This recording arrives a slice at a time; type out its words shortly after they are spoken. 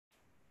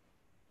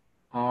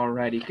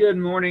Alrighty, good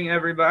morning,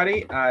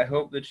 everybody. I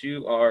hope that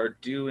you are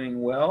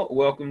doing well.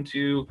 Welcome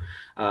to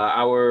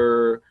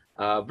our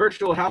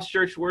virtual house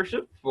church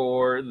worship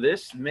for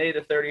this May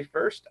the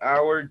 31st,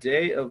 our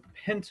day of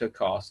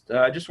Pentecost.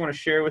 I just want to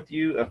share with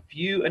you a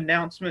few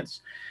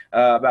announcements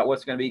about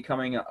what's going to be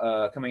coming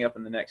up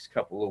in the next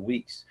couple of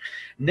weeks.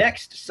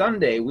 Next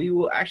Sunday, we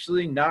will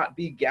actually not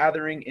be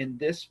gathering in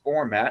this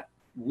format.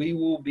 We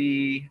will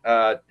be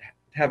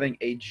having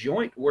a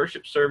joint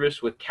worship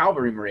service with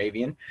Calvary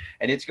Moravian,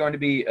 and it's going to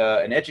be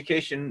an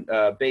education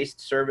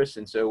based service.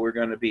 And so we're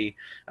going to be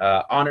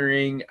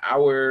honoring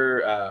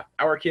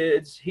our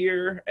kids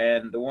here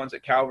and the ones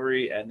at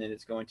Calvary, and then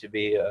it's going to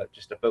be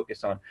just a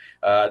focus on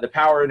the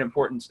power and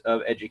importance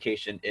of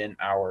education in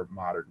our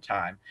modern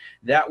time.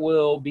 That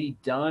will be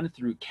done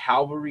through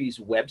Calvary's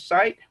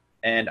website,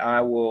 and I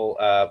will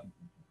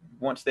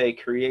once they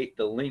create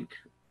the link,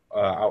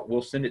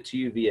 we'll send it to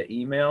you via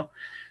email.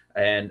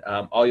 And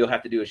all you'll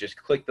have to do is just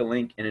click the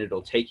link and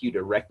it'll take you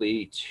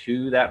directly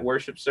to that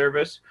worship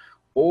service.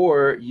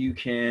 Or you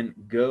can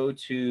go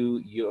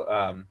to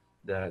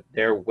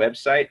their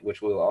website,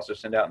 which we'll also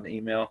send out in the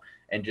email,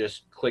 and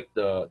just click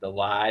the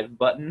live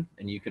button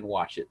and you can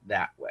watch it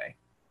that way.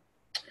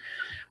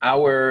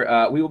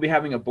 We will be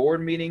having a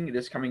board meeting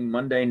this coming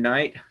Monday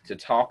night to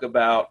talk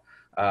about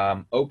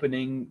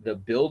opening the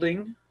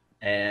building.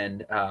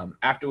 And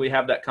after we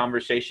have that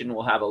conversation,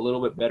 we'll have a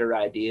little bit better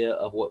idea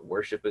of what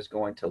worship is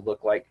going to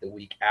look like the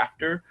week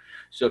after.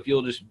 So if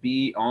you'll just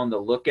be on the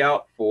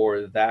lookout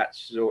for that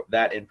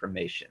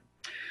information.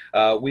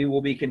 We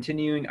will be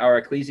continuing our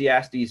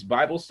Ecclesiastes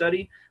Bible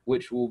study,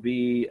 which will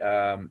be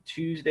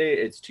Tuesday.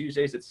 It's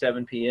Tuesdays at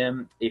 7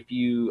 p.m. If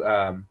you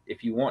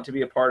want to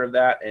be a part of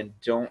that and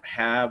don't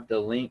have the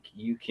link,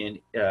 you can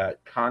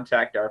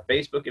contact our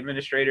Facebook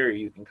administrator, or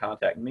you can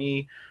contact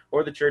me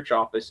or the church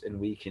office, and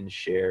we can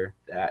share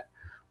that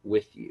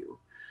with you.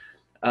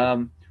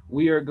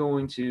 We are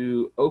going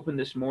to open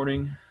this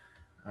morning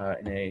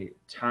in a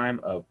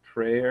time of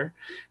prayer.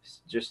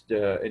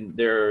 And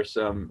there are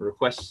some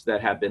requests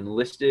that have been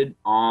listed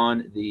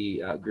on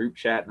the group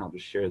chat, and I'll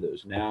just share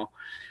those now.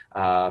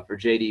 For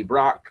J.D.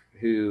 Brock,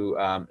 who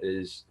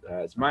is,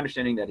 it's my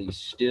understanding that he's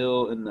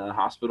still in the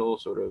hospital,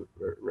 sort of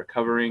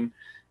recovering.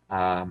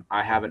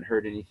 I haven't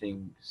heard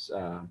anything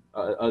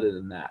other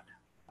than that.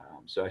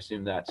 So I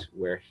assume that's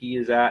where he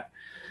is at.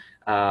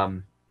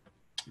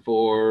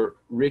 For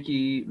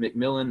Ricky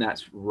McMillan,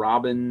 that's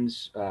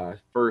Robin's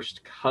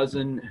first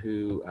cousin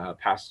who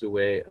passed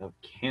away of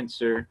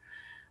cancer.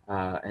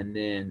 And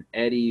then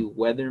Eddie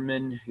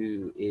Weatherman,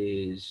 who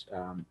is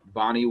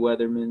Bonnie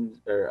Weatherman,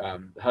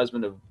 or the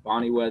husband of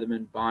Bonnie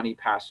Weatherman. Bonnie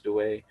passed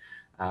away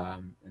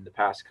in the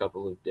past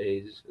couple of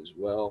days as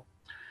well.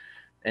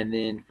 And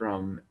then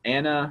from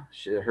Anna,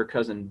 her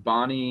cousin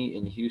Bonnie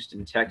in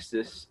Houston,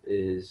 Texas,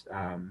 is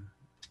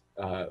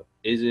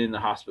in the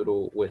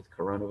hospital with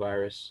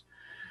coronavirus.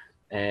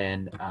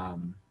 And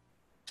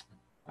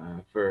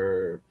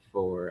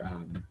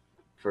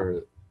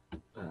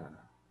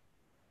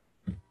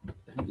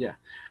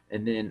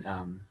and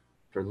then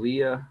for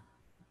Leah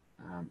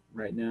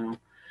right now,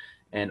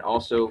 and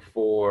also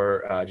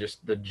for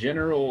just the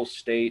general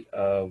state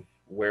of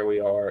where we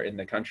are in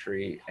the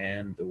country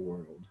and the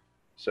world.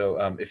 So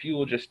if you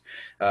will just,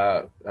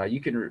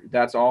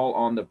 that's all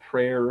on the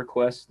prayer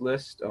request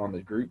list on the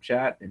group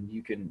chat, and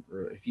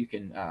if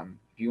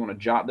you want to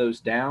jot those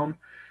down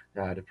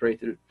to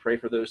pray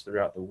for those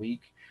throughout the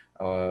week,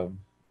 or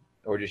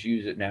just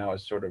use it now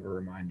as sort of a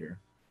reminder.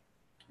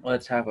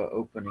 Let's have an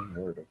opening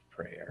word of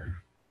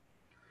prayer.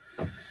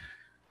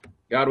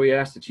 God, we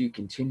ask that you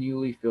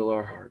continually fill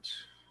our hearts.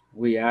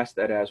 We ask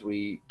that as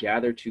we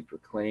gather to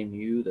proclaim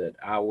you, that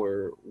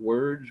our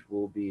words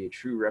will be a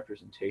true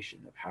representation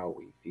of how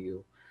we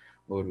feel.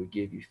 Lord, we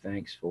give you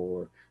thanks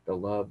for the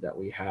love that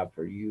we have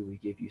for you. We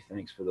give you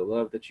thanks for the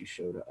love that you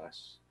show to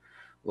us.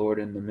 Lord,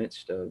 in the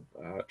midst of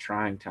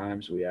trying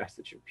times, we ask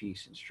that your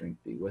peace and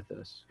strength be with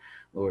us.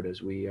 Lord,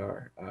 as we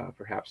are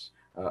perhaps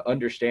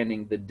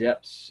understanding the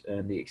depths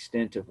and the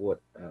extent of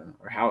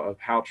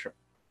how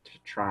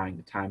trying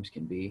the times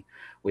can be,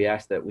 we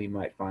ask that we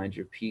might find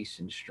your peace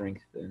and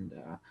strength and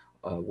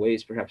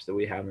ways perhaps that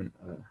we haven't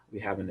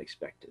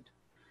expected.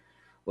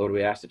 Lord,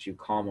 we ask that you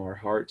calm our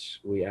hearts.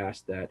 We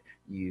ask that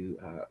you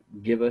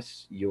give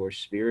us your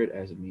spirit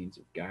as a means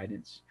of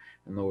guidance.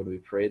 And Lord, we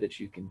pray that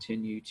you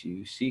continue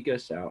to seek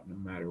us out no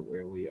matter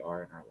where we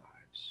are in our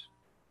lives.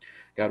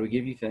 God, we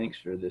give you thanks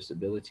for this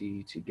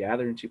ability to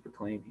gather and to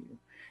proclaim you.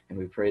 And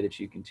we pray that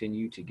you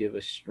continue to give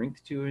us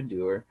strength to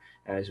endure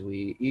as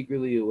we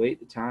eagerly await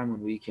the time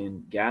when we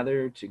can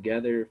gather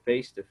together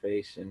face to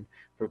face and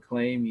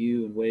proclaim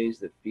you in ways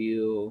that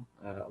feel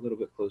a little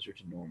bit closer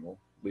to normal.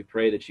 We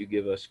pray that you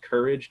give us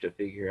courage to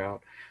figure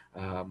out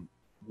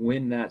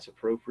when that's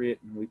appropriate.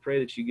 And we pray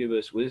that you give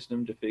us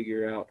wisdom to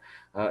figure out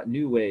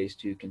new ways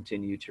to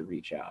continue to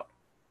reach out.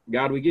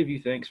 God, we give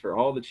you thanks for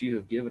all that you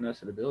have given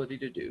us an ability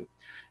to do.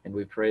 And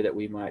we pray that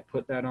we might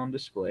put that on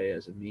display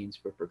as a means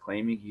for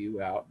proclaiming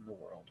you out in the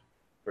world.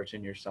 For it's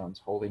in your Son's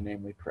holy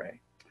name we pray.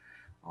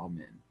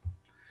 Amen.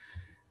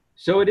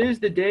 So it is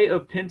the day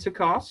of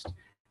Pentecost,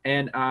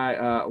 and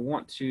I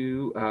want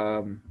to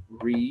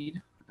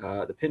read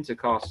the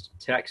Pentecost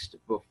text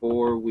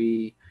before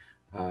we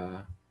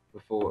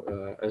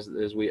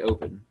as we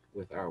open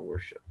with our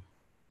worship.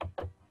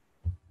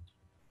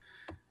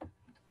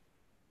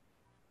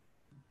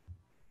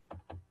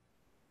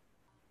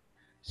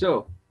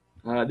 So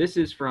this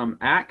is from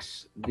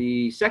Acts,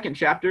 the second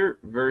chapter,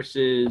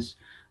 verses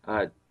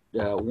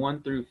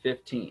 1 through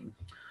 15.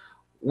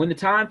 When the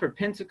time for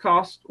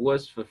Pentecost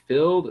was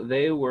fulfilled,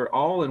 they were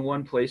all in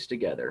one place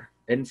together.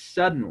 And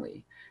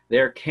suddenly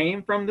there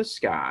came from the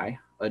sky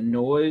a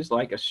noise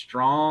like a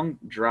strong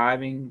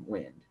driving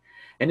wind,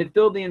 and it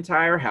filled the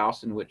entire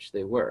house in which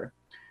they were.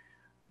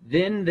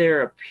 Then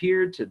there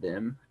appeared to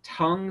them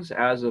tongues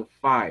as of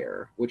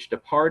fire, which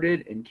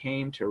departed and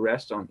came to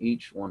rest on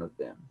each one of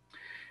them.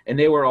 And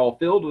they were all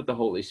filled with the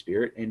Holy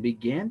Spirit and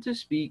began to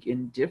speak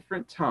in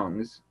different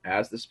tongues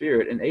as the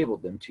Spirit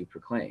enabled them to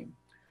proclaim.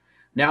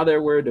 Now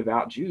there were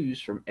devout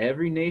Jews from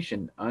every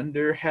nation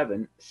under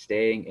heaven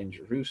staying in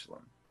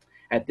Jerusalem.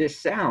 At this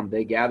sound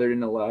they gathered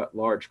in a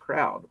large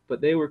crowd,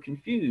 but they were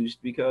confused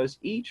because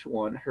each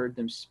one heard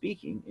them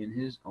speaking in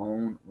his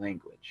own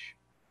language.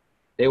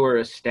 They were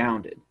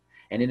astounded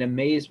and in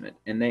amazement,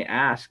 and they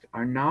asked,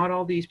 "Are not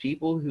all these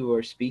people who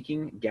are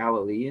speaking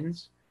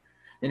Galileans?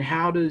 Then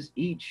how does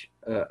each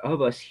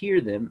of us hear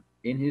them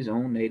in his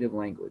own native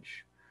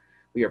language?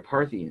 We are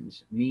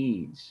Parthians,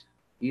 Medes,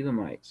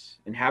 Elamites,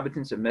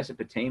 inhabitants of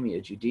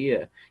Mesopotamia,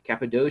 Judea,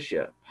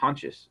 Cappadocia,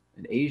 Pontus,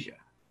 and Asia,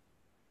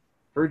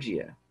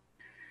 Phrygia,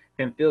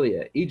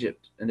 Pamphylia,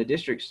 Egypt, and the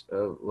districts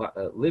of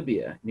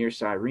Libya near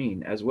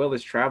Cyrene, as well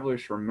as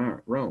travelers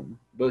from Rome,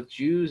 both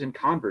Jews and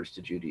converts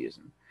to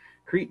Judaism,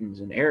 Cretans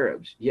and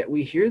Arabs, yet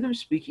we hear them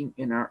speaking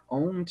in our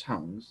own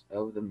tongues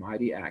of the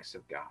mighty acts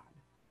of God."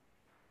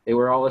 They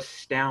were all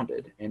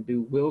astounded and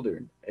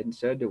bewildered and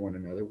said to one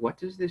another, "What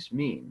does this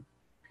mean?"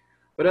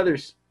 But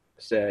others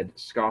said,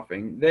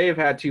 scoffing, "They have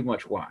had too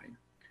much wine."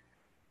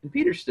 And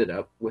Peter stood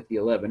up with the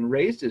 11,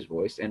 raised his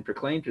voice, and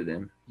proclaimed to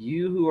them,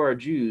 "You who are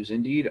Jews,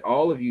 indeed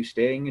all of you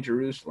staying in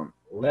Jerusalem,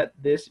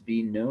 let this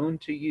be known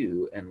to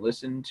you, and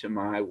listen to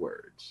my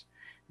words.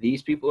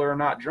 These people are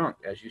not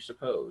drunk, as you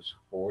suppose,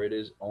 for it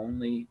is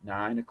only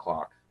 9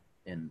 o'clock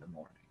in the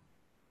morning."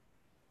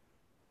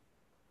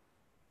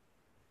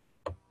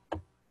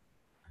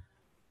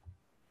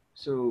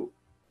 So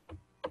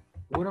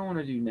what I want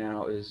to do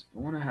now is I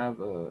want to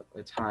have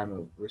a time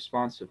of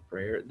responsive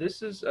prayer.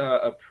 This is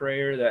a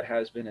prayer that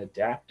has been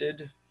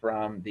adapted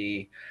from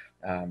the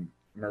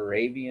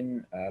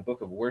Moravian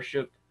Book of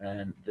Worship,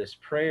 and this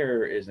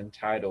prayer is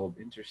entitled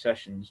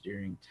 "Intercessions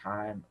During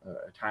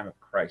a Time of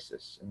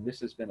Crisis," and this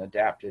has been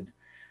adapted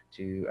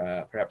to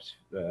perhaps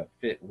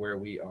fit where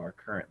we are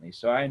currently.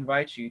 So I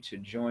invite you to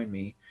join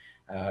me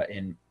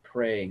in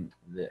praying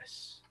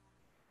this.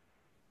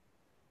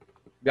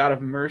 God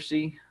of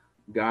mercy,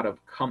 God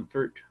of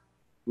comfort,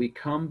 we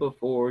come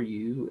before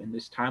you in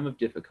this time of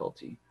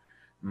difficulty,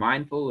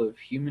 mindful of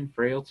human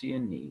frailty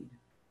and need,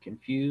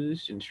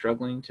 confused and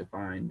struggling to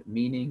find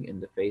meaning in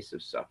the face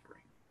of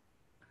suffering.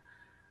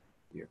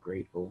 We are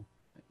grateful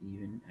that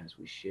even as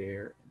we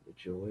share in the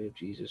joy of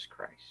Jesus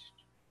Christ,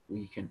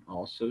 we can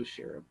also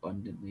share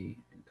abundantly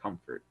in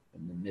comfort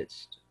in the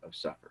midst of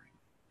suffering.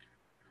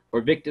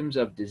 For victims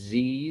of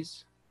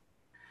disease,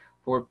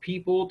 for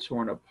people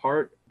torn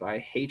apart by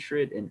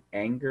hatred and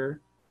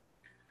anger,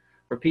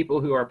 for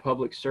people who are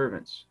public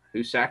servants,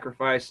 who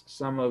sacrifice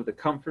some of the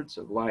comforts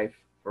of life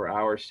for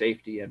our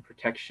safety and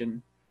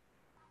protection,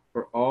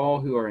 for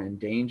all who are in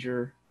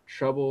danger,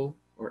 trouble,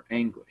 or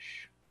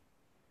anguish,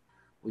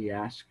 we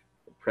ask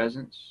the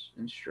presence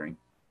and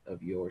strength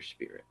of your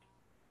Spirit.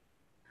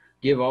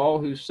 Give all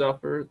who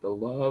suffer the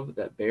love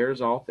that bears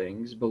all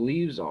things,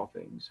 believes all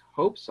things,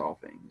 hopes all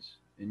things,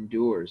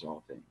 endures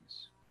all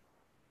things.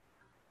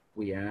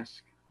 We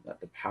ask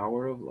that the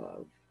power of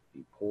love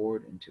be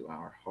poured into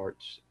our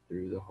hearts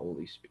through the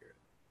Holy Spirit.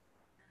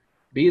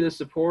 Be the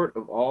support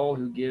of all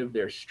who give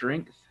their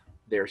strength,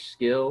 their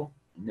skill,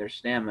 and their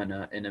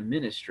stamina in a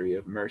ministry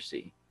of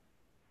mercy.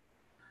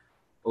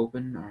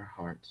 Open our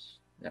hearts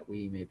that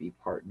we may be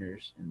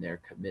partners in their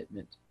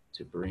commitment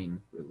to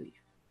bring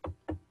relief.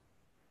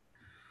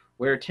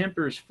 Where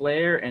tempers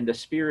flare and a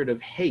spirit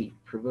of hate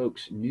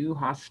provokes new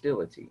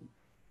hostility,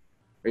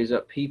 raise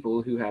up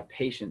people who have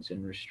patience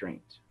and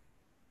restraint.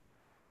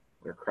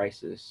 Where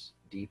crisis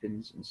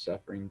deepens and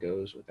suffering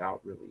goes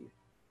without relief,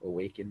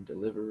 awaken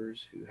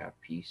deliverers who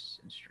have peace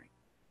and strength.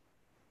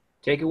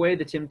 Take away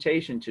the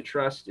temptation to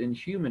trust in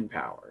human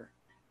power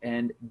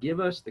and give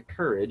us the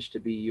courage to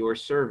be your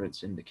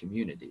servants in the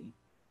community.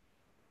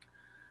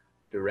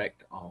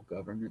 Direct all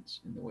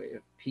governments in the way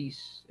of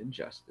peace and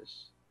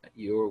justice, that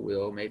your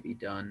will may be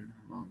done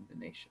among the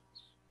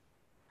nations.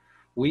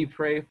 We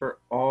pray for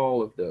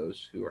all of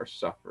those who are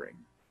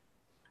suffering.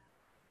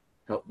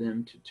 Help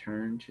them to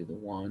turn to the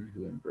one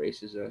who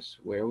embraces us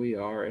where we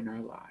are in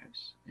our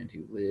lives and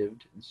who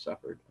lived and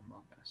suffered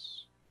among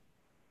us.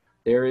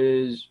 There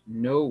is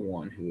no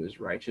one who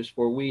is righteous,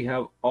 for we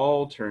have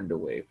all turned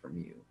away from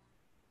you.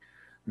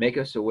 Make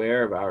us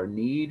aware of our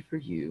need for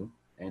you,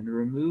 and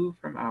remove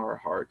from our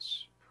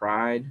hearts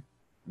pride,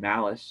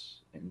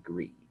 malice, and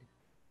greed.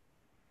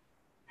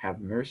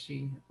 Have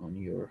mercy on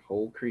your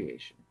whole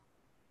creation.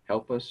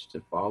 Help us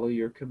to follow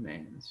your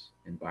commands,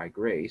 and by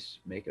grace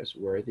make us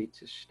worthy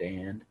to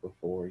stand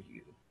before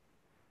you.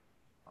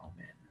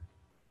 Amen.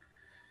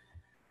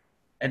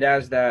 And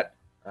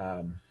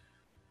um,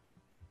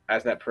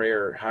 as that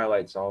prayer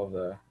highlights all of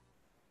the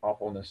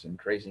awfulness and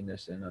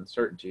craziness and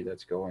uncertainty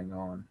that's going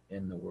on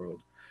in the world,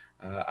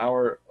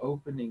 our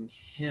opening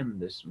hymn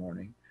this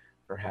morning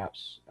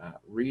perhaps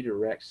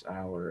redirects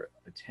our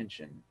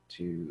attention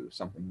to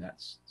something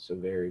that's so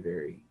very,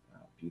 very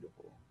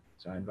beautiful.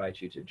 So I invite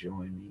you to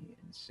join me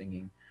in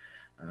singing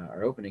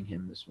our opening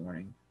hymn this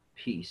morning,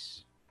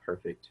 Peace,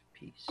 Perfect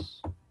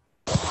Peace.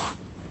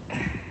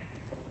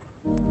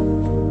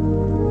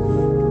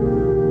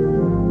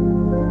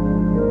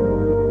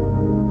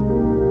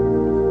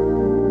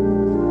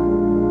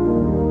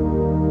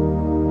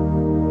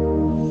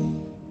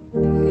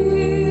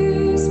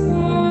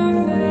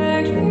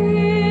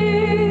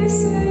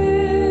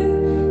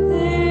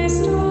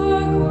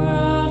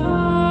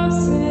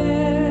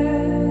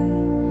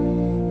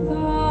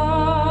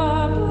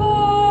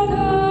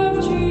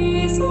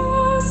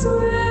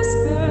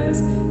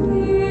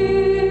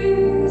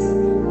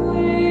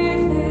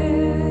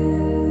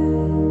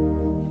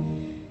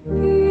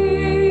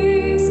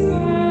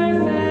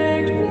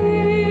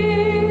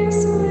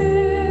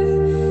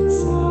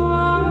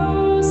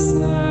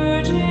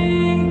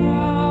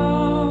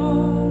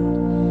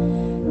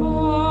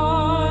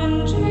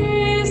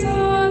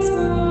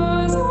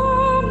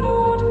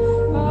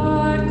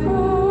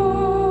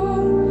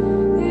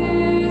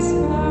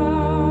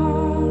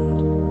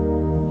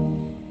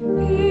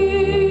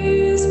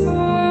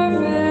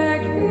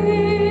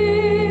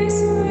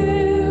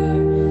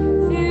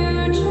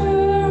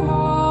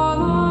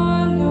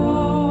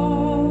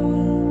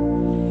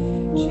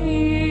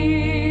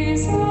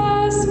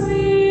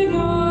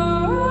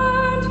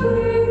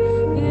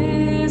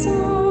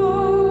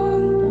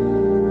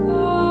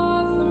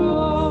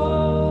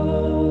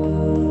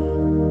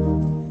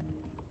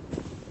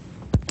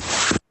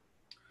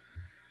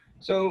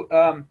 So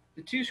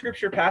the two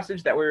scripture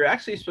passages that we were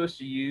actually supposed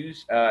to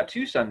use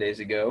 2 Sundays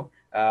ago,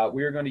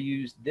 we are going to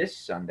use this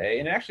Sunday,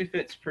 and it actually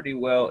fits pretty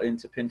well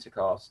into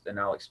Pentecost, and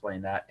I'll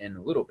explain that in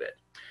a little bit.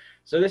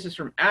 So this is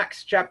from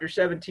Acts chapter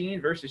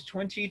 17, verses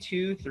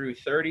 22 through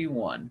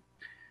 31.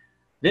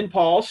 Then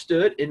Paul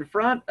stood in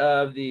front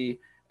of the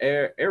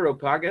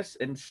Areopagus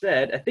and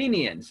said,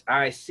 Athenians,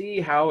 I see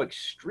how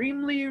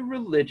extremely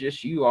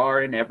religious you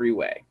are in every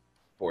way.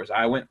 For as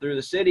I went through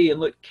the city and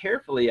looked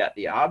carefully at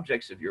the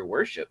objects of your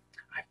worship,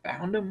 I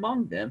found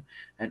among them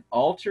an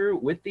altar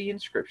with the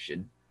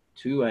inscription,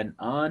 To an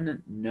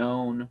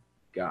unknown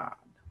God.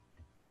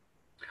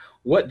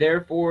 What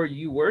therefore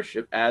you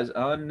worship as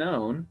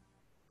unknown,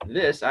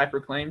 this I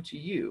proclaim to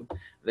you,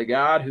 the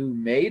God who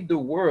made the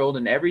world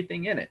and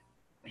everything in it.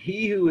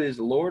 He who is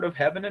Lord of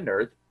heaven and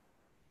earth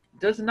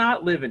does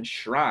not live in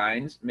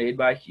shrines made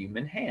by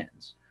human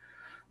hands,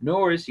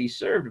 nor is he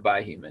served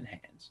by human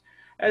hands,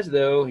 as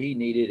though he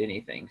needed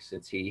anything,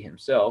 since he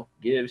himself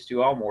gives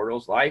to all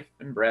mortals life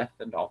and breath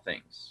and all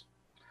things.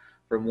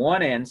 From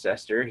one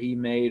ancestor he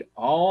made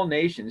all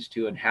nations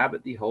to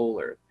inhabit the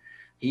whole earth.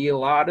 He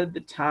allotted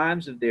the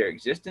times of their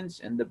existence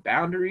and the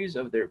boundaries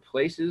of their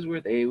places where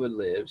they would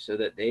live, so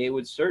that they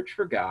would search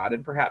for God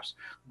and perhaps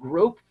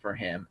grope for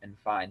him and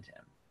find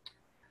him,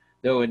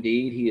 though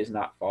indeed he is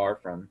not far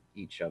from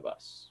each of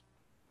us.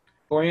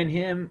 For in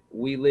him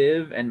we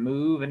live and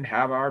move and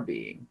have our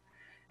being,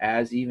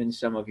 as even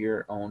some of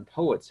your own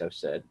poets have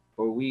said,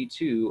 for we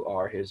too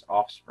are his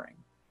offspring.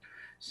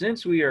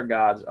 Since we are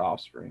God's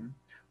offspring,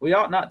 we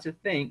ought not to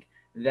think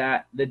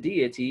that the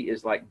deity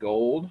is like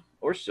gold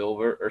or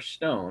silver or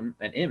stone,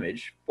 an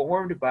image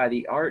formed by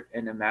the art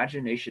and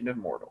imagination of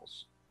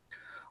mortals.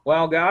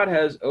 While God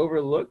has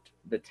overlooked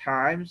the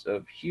times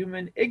of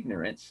human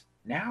ignorance,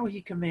 now he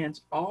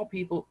commands all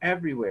people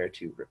everywhere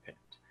to repent,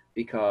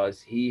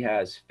 because he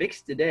has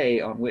fixed a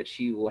day on which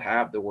he will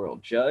have the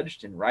world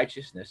judged in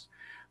righteousness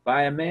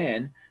by a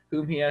man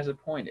whom he has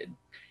appointed.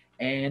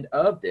 And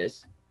of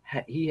this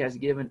he has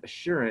given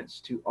assurance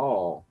to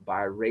all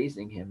by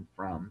raising him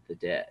from the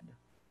dead.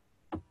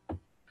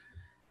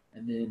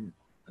 And then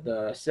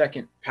the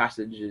second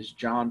passage is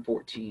John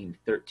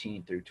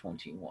 14:13 through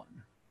 21.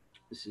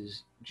 This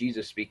is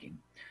Jesus speaking.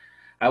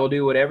 I will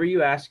do whatever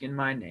you ask in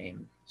my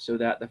name, so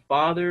that the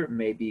Father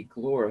may be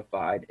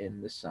glorified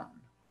in the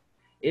Son.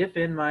 If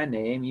in my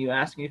name you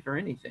ask me for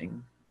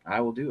anything,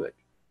 I will do it.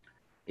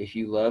 If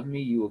you love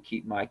me, you will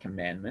keep my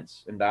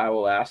commandments, and I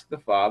will ask the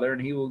Father,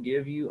 and he will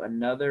give you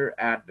another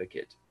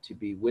advocate to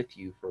be with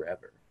you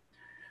forever.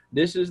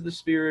 This is the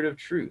Spirit of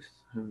truth,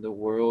 whom the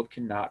world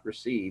cannot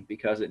receive,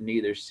 because it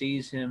neither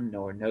sees him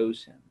nor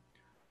knows him.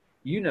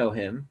 You know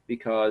him,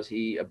 because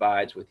he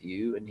abides with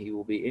you, and he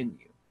will be in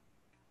you.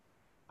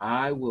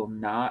 I will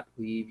not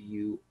leave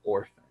you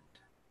orphaned.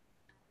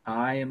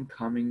 I am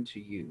coming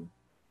to you.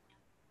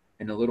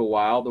 In a little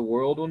while, the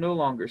world will no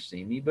longer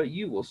see me, but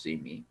you will see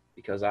me.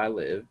 Because I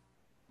live,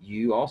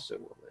 you also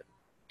will live.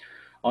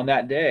 On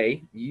that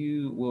day,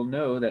 you will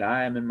know that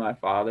I am in my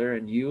Father,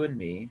 and you in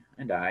me,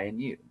 and I in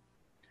you.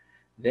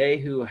 They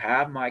who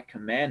have my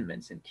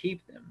commandments and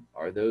keep them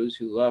are those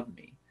who love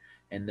me,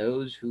 and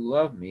those who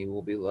love me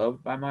will be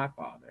loved by my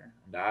Father,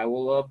 and I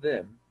will love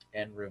them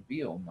and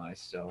reveal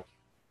myself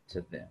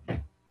to them.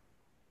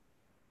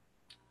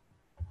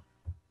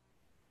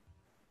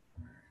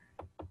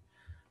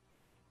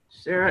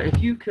 Sarah,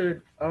 if you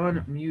could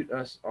unmute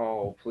us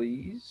all,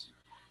 please.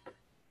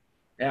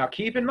 Now,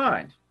 keep in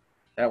mind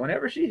that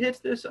whenever she hits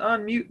this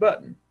unmute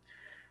button,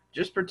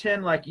 just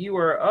pretend like you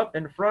are up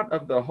in front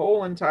of the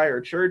whole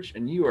entire church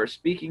and you are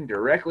speaking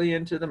directly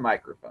into the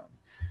microphone.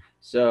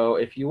 So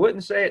if you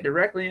wouldn't say it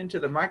directly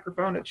into the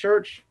microphone at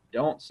church,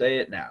 don't say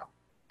it now.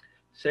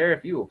 Sarah,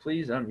 if you will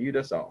please unmute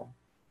us all.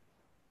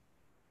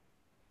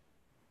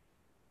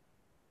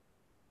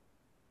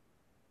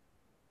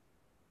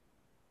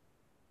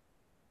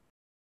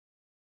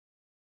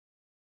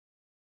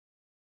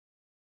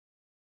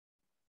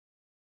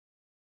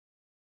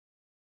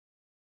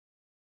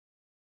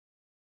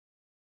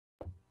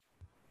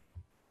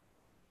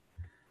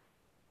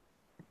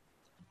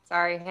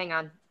 Sorry, hang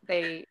on.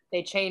 They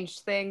changed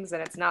things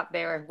and it's not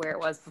there where it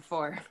was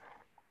before.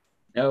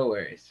 No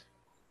worries.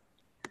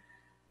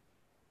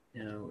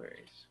 No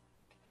worries.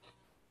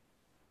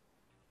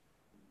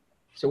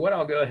 So what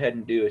I'll go ahead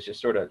and do is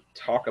just sort of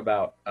talk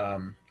about a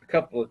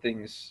couple of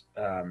things.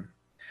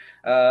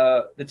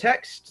 The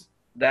text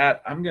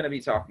that I'm going to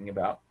be talking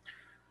about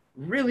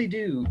really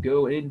do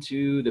go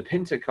into the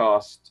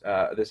Pentecost,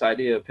 this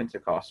idea of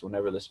Pentecost,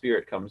 whenever the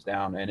Spirit comes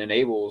down and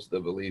enables the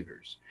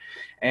believers.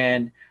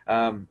 And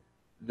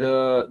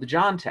the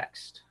John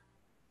text,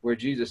 where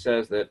Jesus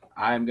says that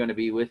I am going to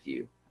be with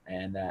you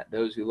and that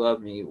those who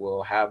love me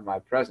will have my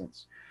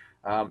presence.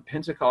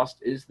 Pentecost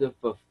is the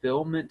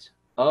fulfillment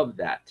of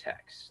that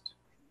text.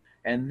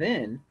 And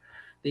then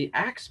the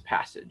Acts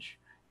passage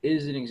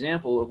is an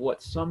example of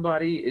what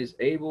somebody is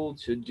able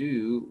to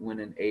do when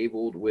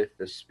enabled with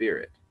the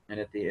Spirit. And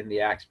in the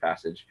Acts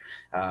passage,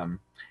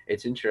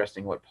 it's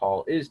interesting what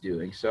Paul is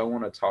doing. So I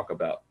want to talk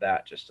about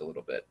that just a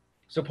little bit.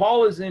 So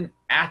Paul is in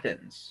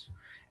Athens,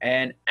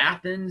 and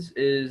Athens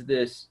is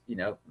this,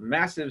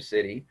 massive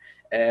city,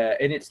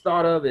 and it's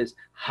thought of as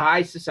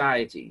high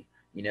society.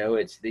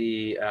 It's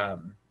the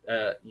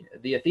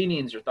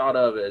Athenians are thought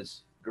of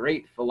as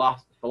great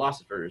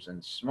philosophers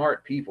and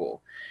smart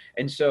people,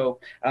 and so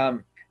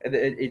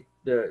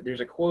there's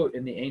a quote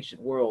in the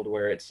ancient world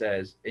where it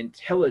says,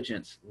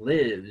 "Intelligence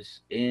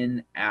lives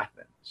in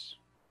Athens,"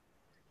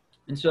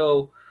 and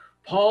so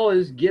Paul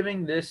is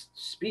giving this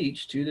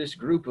speech to this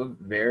group of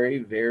very,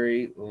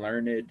 very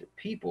learned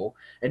people,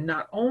 and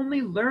not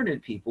only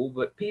learned people,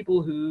 but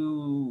people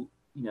who,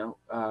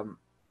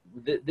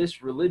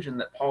 this religion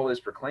that Paul is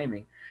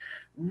proclaiming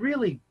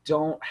really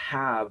don't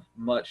have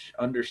much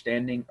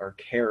understanding or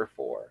care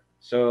for.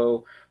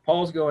 So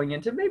Paul's going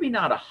into maybe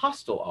not a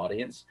hostile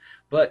audience,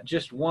 but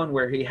just one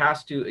where he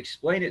has to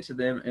explain it to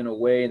them in a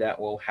way that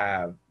will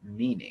have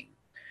meaning.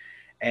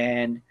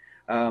 And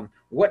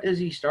what does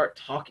he start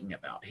talking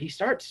about? He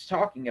starts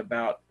talking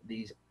about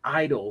these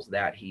idols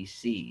that he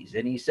sees.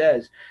 And he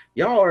says,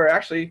 y'all are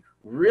actually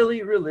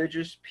really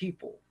religious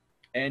people.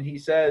 And he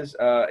says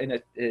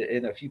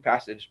in a few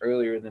passages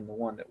earlier than the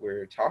one that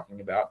we're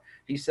talking about,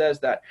 he says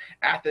that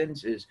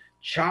Athens is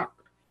chock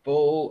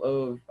full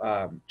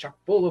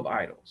of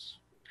idols.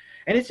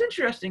 And it's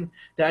interesting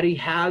that he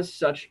has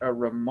such a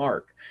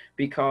remark,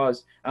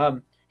 because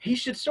he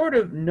should sort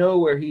of know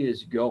where he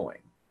is going.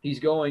 He's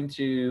going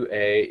to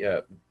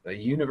a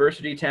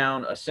university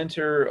town, a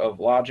center of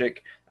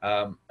logic,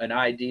 an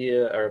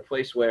idea or a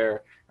place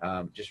where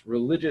just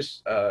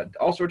religious,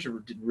 all sorts of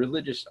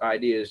religious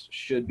ideas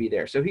should be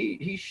there. So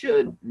he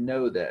should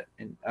know that,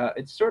 and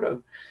it's sort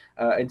of,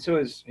 and so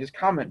his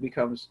comment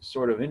becomes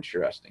sort of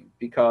interesting,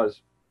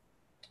 because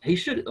he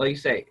should, like you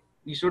say,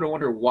 you sort of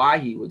wonder why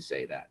he would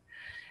say that,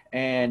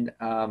 and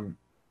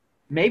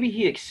maybe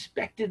he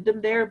expected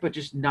them there, but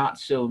just not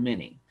so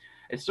many.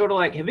 It's sort of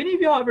like, have any of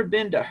y'all ever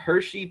been to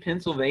Hershey,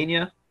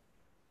 Pennsylvania?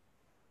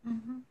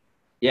 Mm-hmm.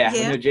 Yeah,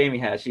 I know Jamie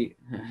has. She,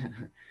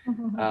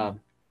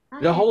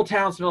 the whole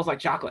town smells like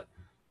chocolate.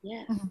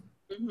 Yes.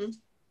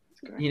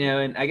 Mm-hmm.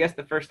 And I guess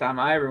the first time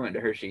I ever went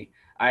to Hershey,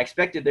 I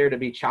expected there to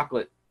be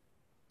chocolate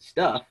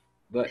stuff,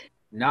 but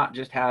not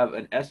just have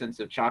an essence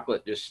of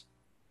chocolate just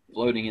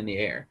floating in the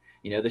air.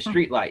 The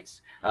street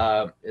lights,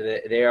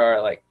 they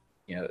are like,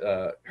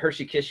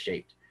 Hershey Kiss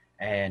shaped,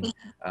 and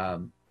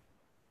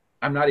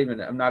I'm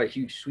not a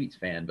huge sweets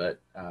fan, but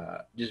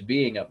just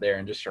being up there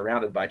and just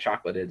surrounded by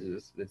chocolate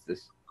is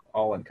this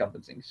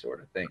all-encompassing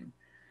sort of thing.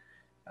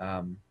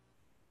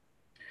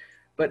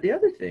 But the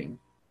other thing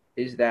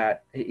is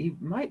that he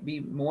might be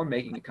more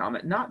making a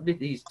comment, not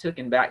that he's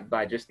taken back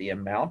by just the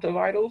amount of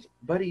idols,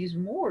 but he's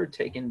more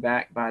taken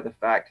back by the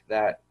fact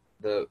that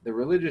the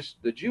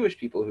Jewish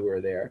people who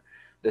are there,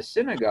 the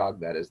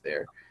synagogue that is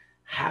there,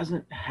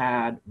 hasn't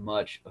had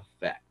much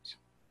effect.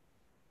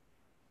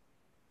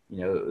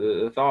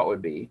 the thought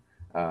would be,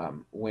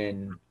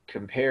 when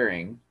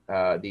comparing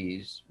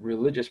these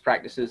religious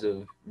practices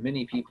of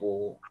many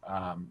people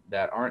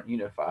that aren't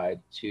unified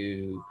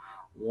to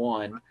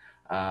one,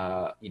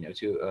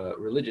 to a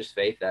religious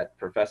faith that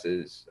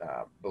professes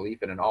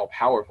belief in an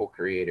all-powerful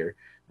creator,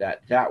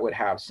 that would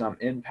have some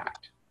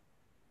impact,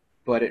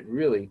 but it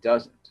really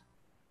doesn't.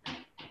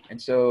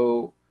 And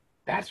so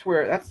that's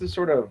the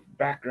sort of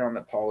background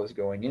that Paul is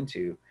going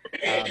into.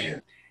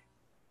 And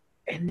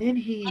then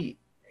he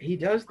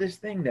does this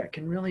thing that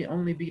can really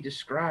only be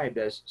described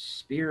as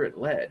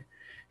spirit-led.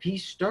 He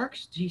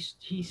starts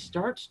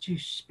to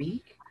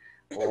speak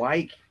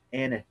like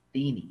an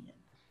Athenian.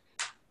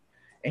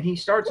 And he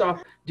starts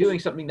off doing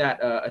something that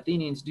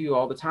Athenians do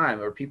all the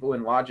time, or people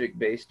in logic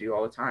base do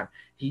all the time.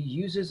 He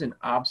uses an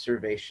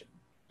observation.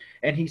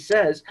 And he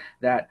says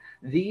that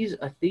these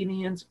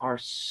Athenians are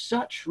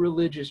such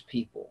religious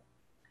people.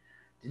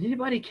 Did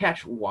anybody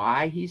catch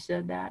why he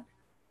said that?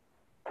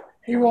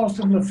 He wants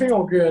them to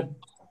feel good.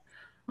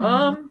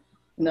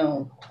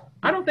 No.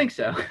 I don't think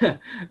so.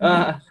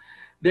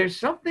 There's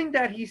something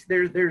that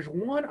there's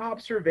one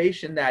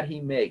observation that he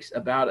makes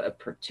about a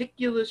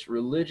particular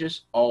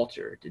religious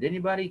altar. Did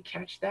anybody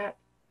catch that?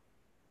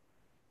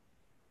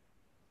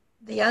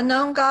 The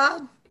unknown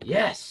God?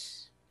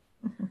 Yes.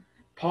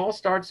 Paul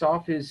starts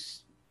off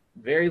his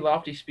very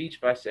lofty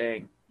speech by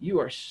saying, you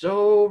are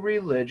so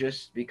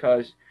religious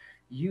because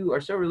you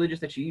are so religious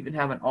that you even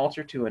have an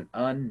altar to an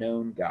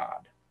unknown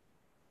God.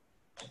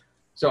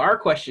 So our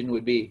question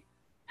would be,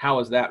 how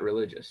is that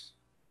religious?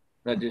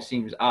 That just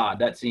seems odd.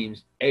 That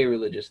seems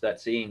a-religious. That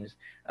seems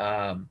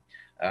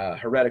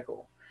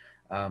heretical.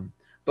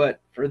 But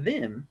for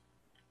them,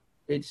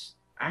 it's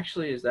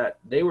actually is that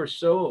they were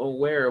so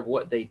aware of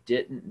what they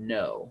didn't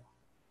know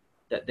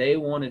that they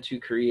wanted to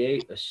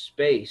create a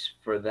space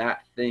for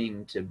that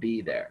thing to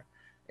be there,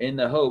 in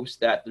the hopes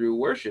that through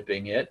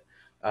worshiping it,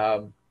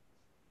 they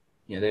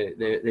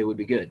would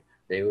be good.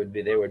 There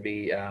would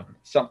be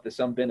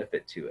some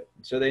benefit to it.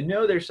 So they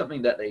know there's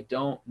something that they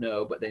don't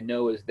know, but they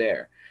know is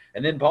there.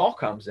 And then Paul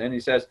comes in and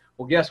he says,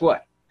 well, guess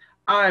what?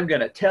 I'm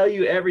going to tell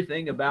you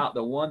everything about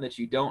the one that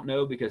you don't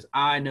know because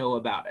I know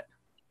about it.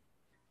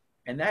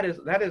 And that is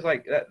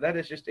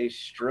just a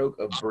stroke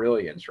of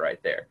brilliance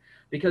right there,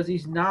 because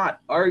he's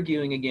not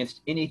arguing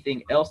against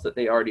anything else that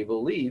they already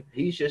believe.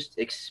 He's just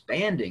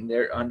expanding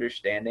their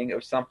understanding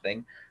of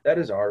something that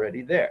is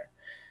already there.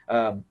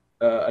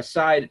 A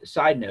side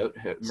note,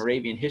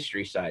 Moravian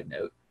history side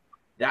note,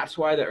 that's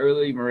why the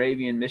early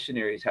Moravian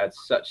missionaries had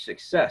such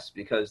success,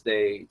 because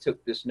they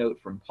took this note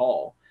from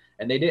Paul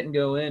and they didn't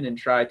go in and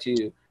try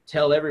to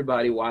tell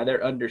everybody why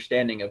their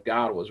understanding of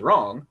God was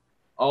wrong.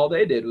 All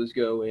they did was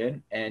go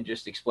in and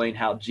just explain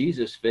how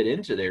Jesus fit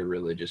into their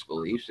religious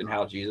beliefs and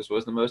how Jesus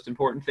was the most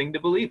important thing to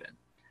believe in.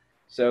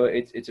 So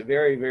it's a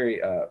very,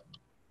 very,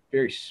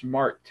 very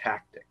smart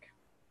tactic.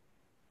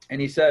 And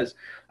he says,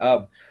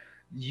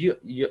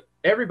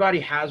 everybody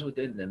has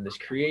within them this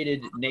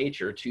created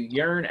nature to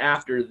yearn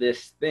after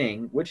this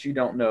thing, which you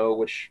don't know,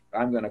 which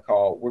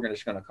we're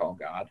just going to call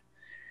God.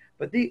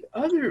 But the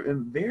other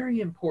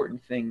very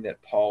important thing that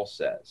Paul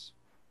says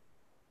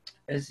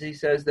is he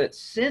says that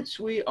since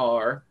we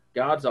are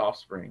God's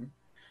offspring,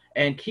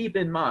 and keep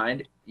in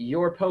mind,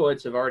 your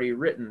poets have already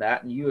written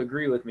that, and you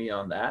agree with me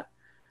on that,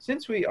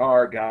 since we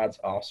are God's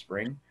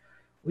offspring,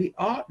 we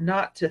ought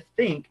not to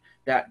think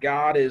that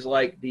God is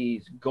like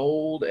these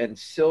gold and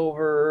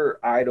silver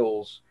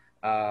idols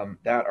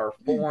that are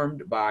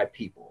formed by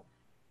people.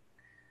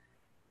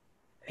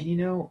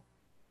 And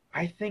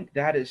I think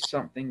that is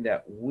something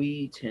that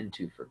we tend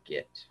to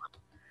forget.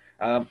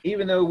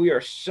 Even though we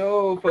are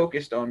so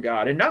focused on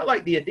God, and not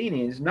like the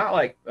Athenians, not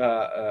like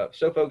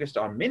so focused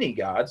on many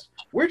gods,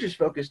 we're just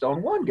focused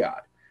on one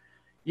God.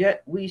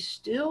 Yet we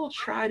still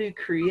try to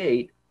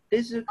create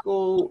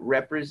physical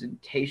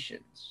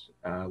representations.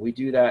 We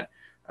do that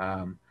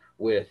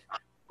with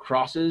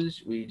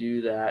crosses. We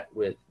do that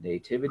with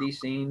nativity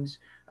scenes.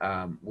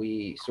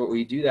 We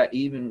do that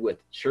even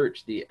with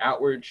church, the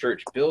outward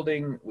church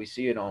building. We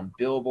see it on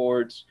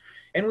billboards.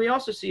 And we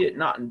also see it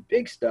not in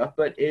big stuff,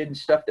 but in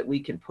stuff that we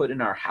can put in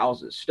our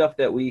houses, stuff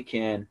that we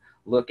can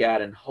look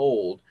at and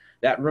hold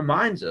that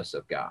reminds us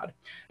of God.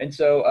 And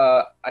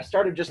so I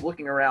started just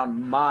looking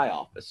around my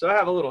office. So I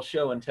have a little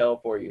show and tell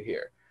for you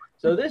here.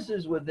 So this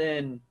is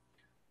within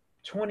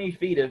 20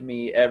 feet of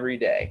me every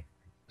day.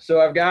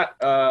 So I've got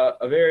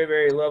a very,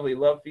 very lovely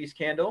Love Feast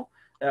candle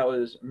that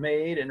was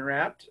made and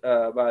wrapped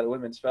by the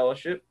Women's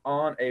Fellowship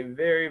on a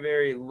very,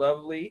 very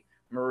lovely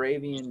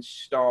Moravian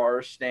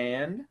star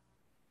stand.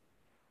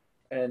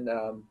 And,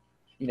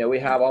 we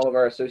have all of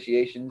our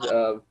associations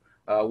of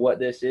what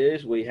this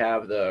is. We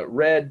have the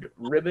red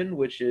ribbon,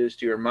 which is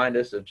to remind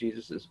us of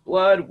Jesus's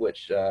blood,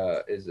 which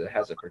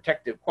has a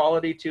protective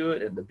quality to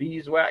it, and the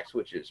beeswax,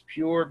 which is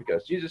pure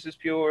because Jesus is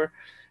pure,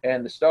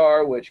 and the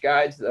star, which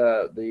guides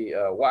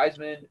the wise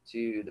men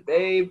to the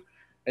babe.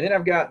 And then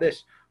I've got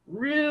this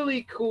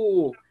really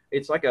cool,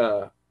 it's like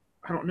I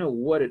don't know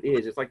what it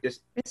is. It's like this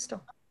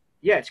Crystal.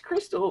 Yeah, it's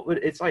crystal, but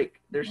it's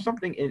like there's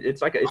something.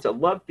 It's a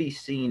love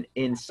feast scene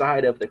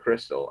inside of the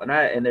crystal,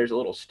 and there's a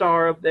little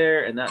star up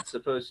there, and that's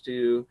supposed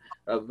to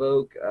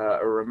evoke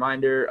a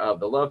reminder of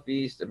the love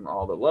feast and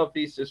all the love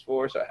feast is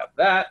for. So I have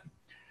that.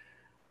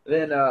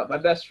 Then my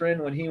best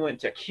friend, when he went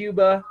to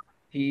Cuba,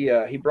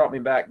 he brought me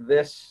back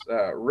this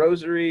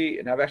rosary,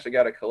 and I've actually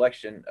got a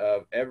collection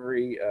of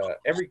every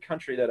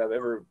country that I've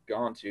ever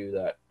gone to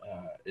that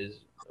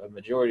is a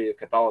majority of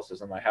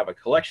Catholicism. I have a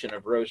collection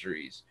of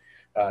rosaries.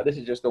 This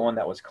is just the one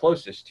that was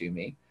closest to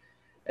me.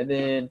 And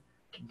then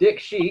Dick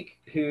Sheik,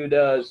 who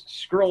does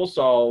scroll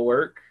saw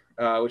work,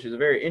 which is a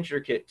very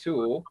intricate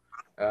tool,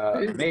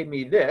 made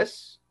me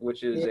this,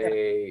 which is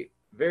a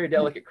very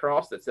delicate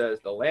cross that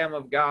says the Lamb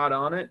of God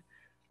on it.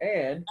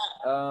 And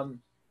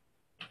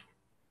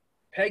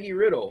Peggy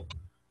Riddle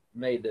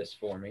made this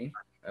for me.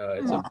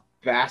 It's a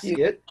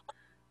basket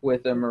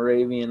with a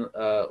Moravian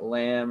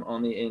lamb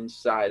on the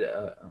inside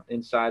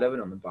of it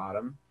on the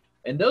bottom.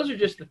 And those are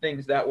just the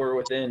things that were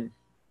within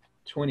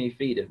 20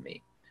 feet of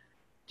me.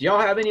 Do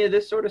y'all have any of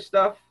this sort of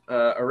stuff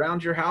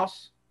around your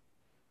house?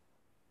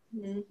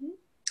 Mm-hmm.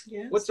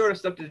 Yes. What sort of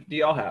stuff do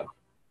y'all have?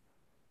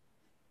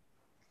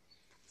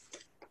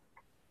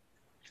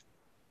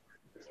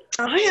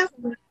 I have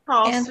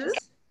crosses.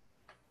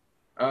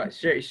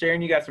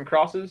 Sharon, you got some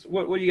crosses?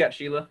 What do you got,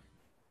 Sheila?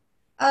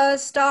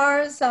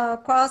 Stars,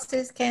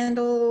 crosses,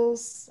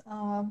 candles,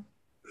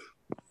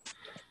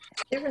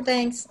 different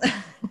things.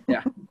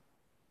 Yeah.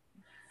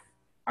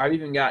 I've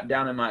even got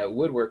down in my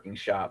woodworking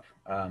shop.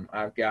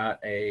 I've got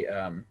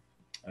a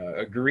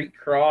Greek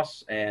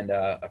cross, and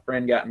a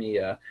friend got me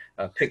a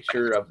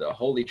picture of the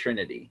Holy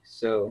Trinity.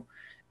 So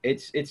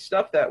it's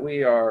stuff that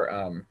we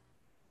are,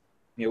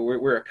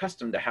 we're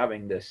accustomed to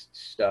having this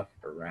stuff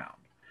around.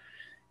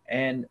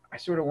 And I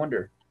sort of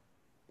wonder,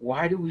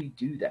 why do we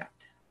do that?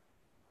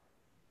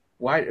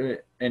 Why?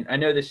 And I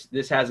know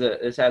this has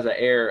an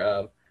air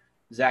of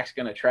Zach's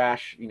gonna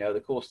trash,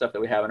 the cool stuff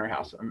that we have in our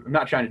house. I'm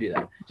not trying to do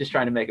that. Just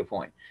trying to make a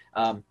point.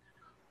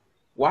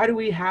 Why do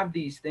we have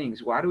these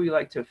things? Why do we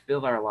like to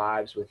fill our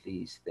lives with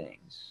these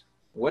things?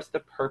 What's the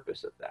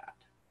purpose of that?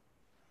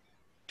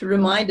 To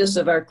remind us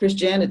of our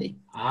Christianity.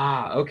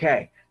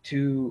 Okay.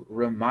 To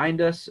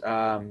remind us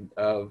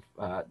of,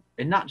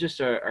 and not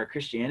just our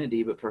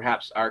Christianity, but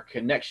perhaps our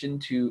connection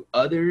to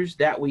others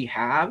that we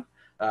have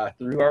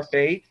through our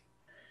faith.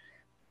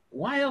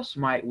 Why else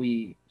might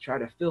we try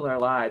to fill our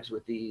lives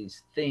with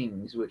these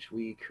things which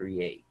we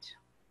create?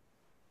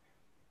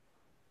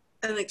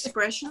 An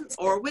expression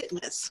or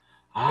witness.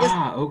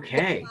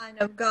 Okay. The sign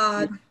of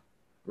God.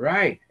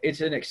 Right.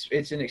 It's an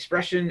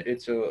expression.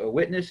 It's a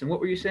witness. And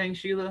what were you saying,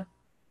 Sheila?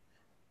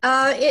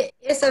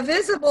 It's a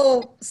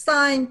visible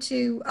sign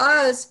to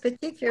us,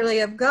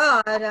 particularly of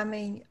God. I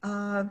mean,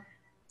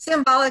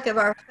 symbolic of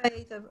our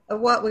faith,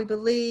 of what we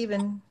believe,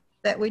 and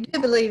that we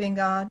do believe in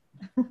God.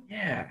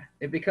 Yeah,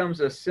 it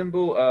becomes a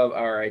symbol of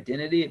our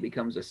identity. It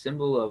becomes a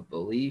symbol of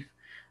belief.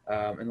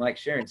 And like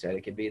Sharon said,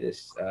 it could be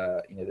this,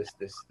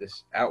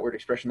 this outward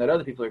expression that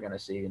other people are going to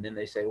see, and then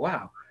they say,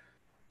 "Wow,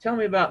 tell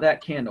me about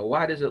that candle.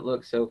 Why does it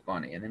look so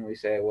funny?" And then we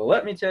say, "Well,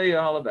 let me tell you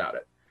all about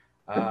it."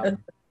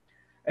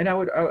 And I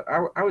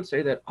would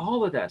say that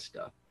all of that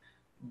stuff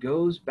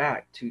goes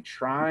back to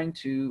trying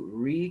to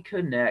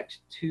reconnect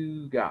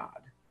to God,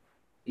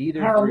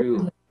 either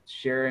through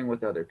sharing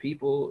with other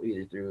people,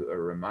 either through a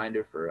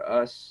reminder for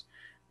us,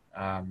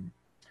 or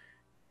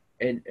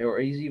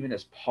even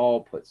as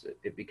Paul puts it,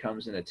 it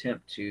becomes an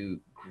attempt to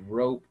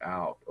grope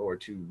out or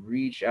to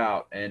reach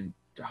out and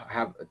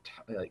have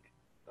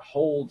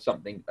hold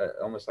something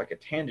almost like a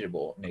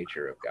tangible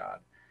nature of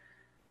God.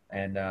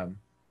 And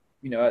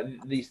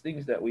these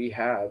things that we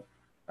have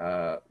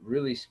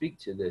really speak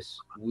to this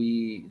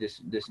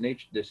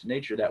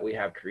nature that we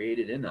have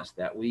created in us,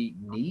 that we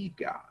need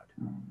God.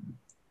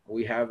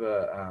 We have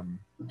a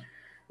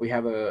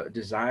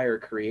desire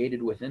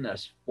created within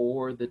us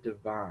for the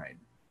divine.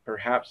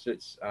 Perhaps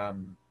it's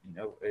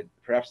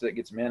perhaps that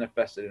gets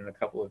manifested in a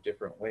couple of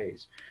different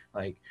ways,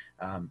 like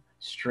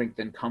strength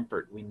and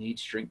comfort. We need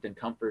strength and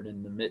comfort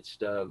in the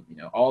midst of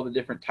all the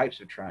different types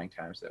of trying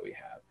times that we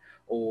have.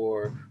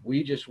 Or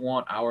we just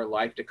want our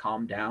life to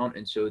calm down,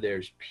 and so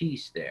there's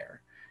peace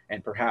there.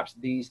 And perhaps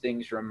these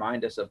things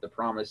remind us of the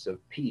promise of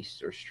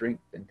peace or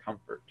strength and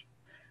comfort.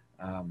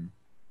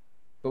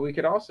 But we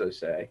could also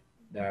say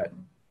that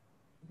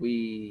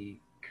we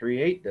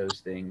create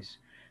those things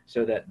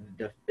so that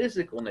the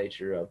physical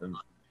nature of them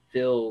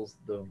fills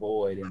the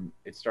void and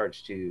it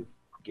starts to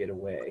get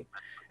away.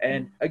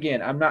 And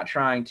again, I'm not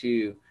trying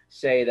to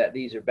say that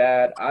these are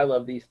bad. I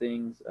love these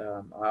things.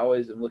 I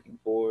always am looking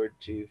forward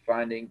to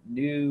finding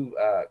new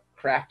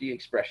crafty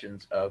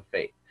expressions of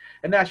faith.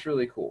 And that's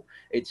really cool.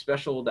 It's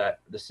special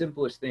that the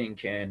simplest thing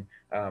can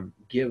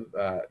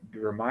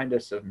remind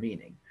us of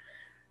meaning.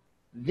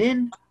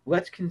 Then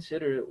let's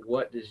consider,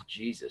 what does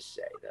Jesus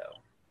say, though?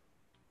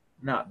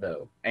 Not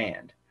though,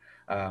 and.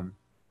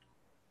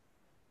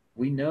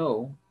 We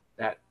know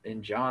that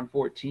in John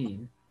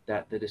 14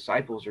 that the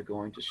disciples are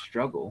going to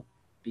struggle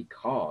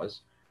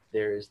because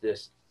there is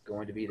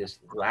going to be this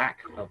lack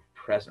of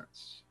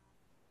presence.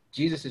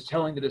 Jesus is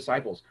telling the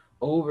disciples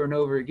over and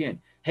over again,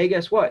 hey,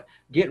 guess what?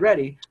 Get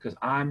ready, because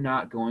I'm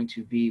not going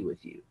to be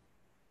with you.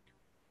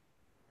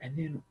 And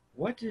then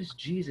what does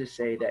Jesus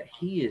say that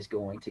he is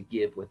going to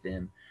give with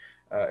them,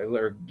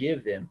 or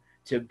give them,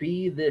 to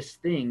be this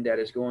thing that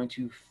is going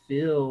to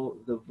fill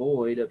the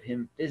void of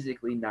him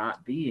physically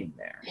not being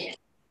there?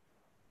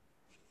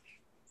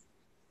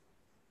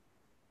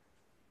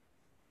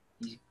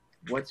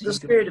 What's The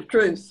Spirit of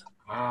truth.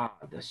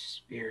 The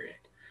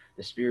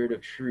Spirit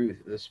of truth,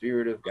 the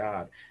Spirit of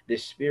God,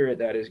 this Spirit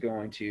that is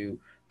going to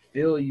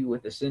fill you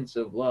with a sense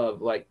of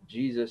love, like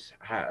Jesus,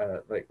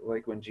 like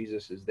when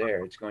Jesus is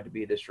there. It's going to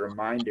be this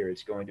reminder.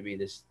 It's going to be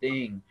this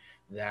thing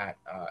that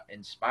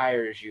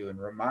inspires you and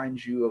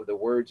reminds you of the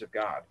words of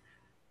God.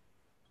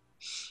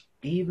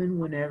 Even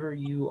whenever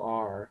you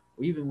are,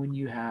 even when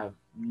you have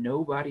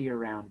nobody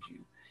around you,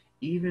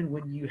 even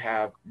when you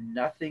have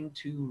nothing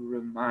to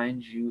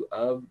remind you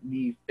of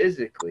me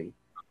physically,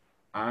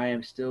 I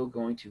am still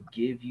going to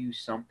give you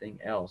something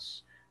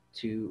else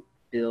to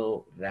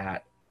fill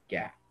that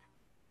gap.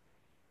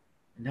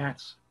 And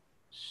that's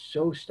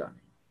so stunning.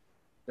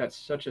 That's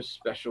such a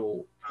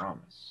special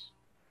promise.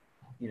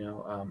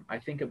 I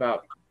think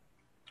about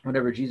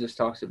whenever Jesus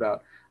talks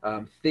about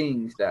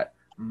things that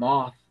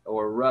moth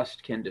or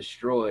rust can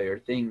destroy, or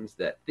things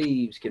that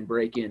thieves can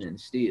break in and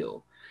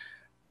steal.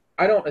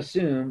 I don't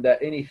assume that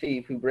any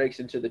thief who breaks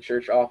into the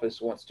church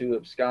office wants to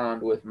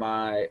abscond with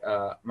my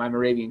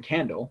Moravian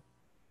candle.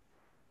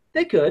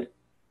 They could.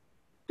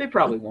 They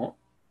probably won't.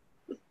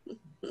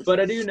 But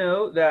I do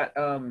know that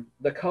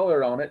the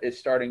color on it is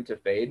starting to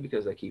fade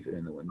because I keep it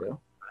in the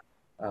window.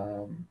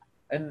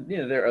 And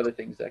there are other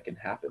things that can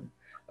happen.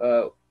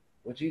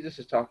 What Jesus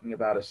is talking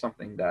about is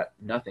something that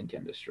nothing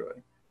can destroy.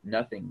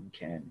 Nothing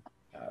can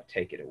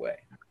take it away.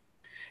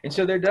 And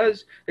so there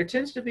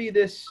tends to be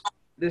this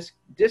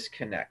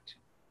disconnect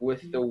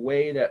with the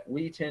way that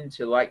we tend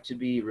to like to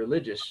be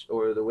religious,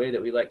 or the way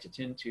that we like to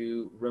tend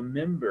to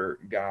remember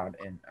God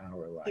in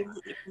our life.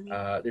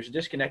 There's a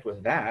disconnect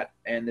with that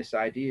and this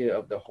idea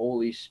of the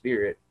Holy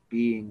Spirit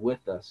being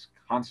with us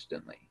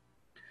constantly.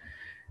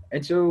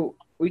 And so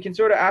we can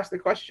sort of ask the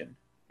question,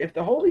 if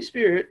the Holy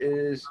Spirit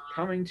is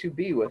coming to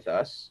be with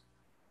us,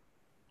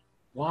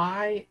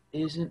 why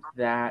isn't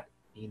that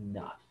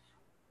enough?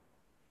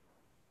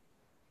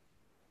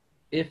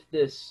 If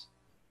this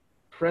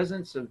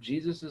presence of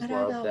Jesus'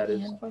 love that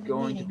is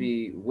going to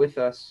be with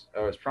us,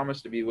 or is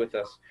promised to be with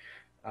us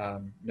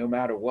no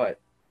matter what,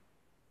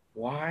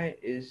 why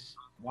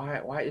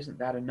isn't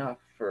that enough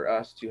for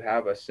us to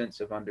have a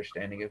sense of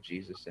understanding of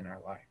Jesus in our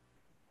life?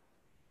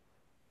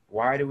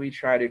 Why do we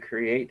try to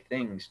create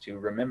things to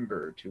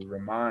remember, to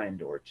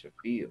remind, or to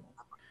feel?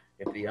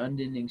 If the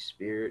unending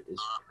Spirit is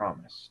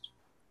promised,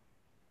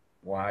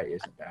 why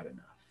isn't that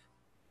enough?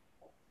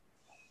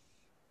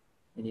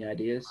 Any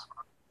ideas?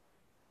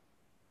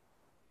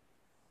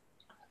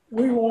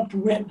 We want to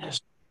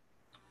witness.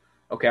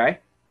 Okay.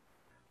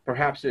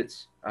 Perhaps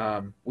it's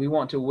we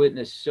want to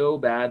witness so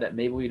bad that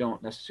maybe we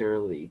don't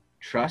necessarily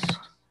trust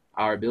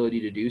our ability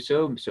to do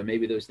so. So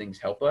maybe those things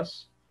help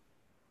us.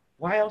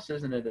 Why else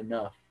isn't it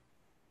enough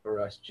for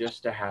us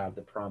just to have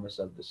the promise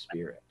of the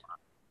Spirit?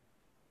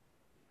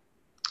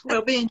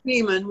 Well, being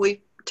human,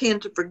 we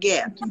tend to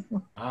forget.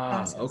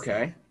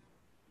 Okay.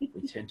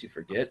 We tend to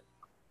forget.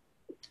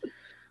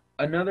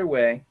 Another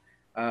way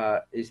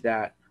is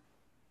that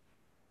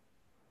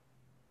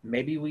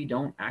maybe we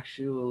don't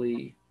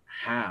actually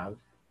have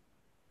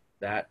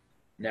that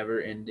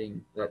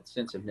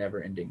sense of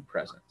never-ending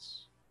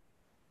presence.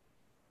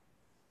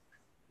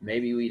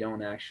 Maybe we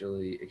don't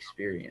actually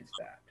experience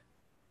that.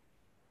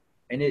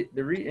 And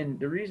the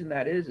reason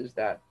that is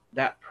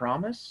that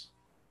promise,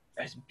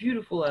 as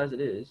beautiful as it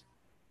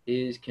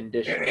is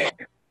conditional.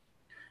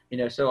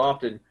 So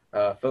often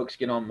folks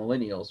get on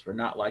millennials for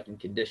not liking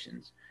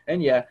conditions.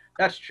 And yeah,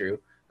 that's true.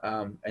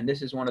 And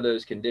this is one of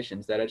those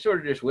conditions that I sort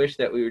of just wish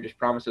that we were just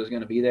promised it was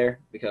going to be there,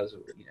 because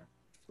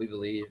we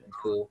believe and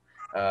cool.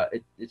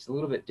 It's a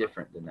little bit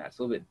different than that. It's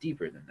a little bit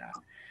deeper than that.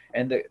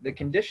 And the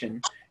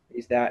condition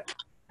is that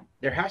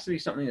there has to be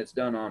something that's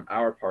done on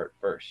our part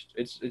first.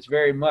 It's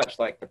very much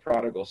like the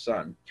prodigal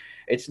son.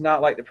 It's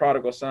not like the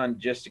prodigal son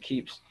just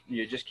keeps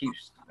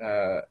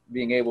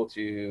being able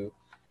to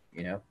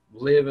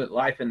live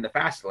life in the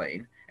fast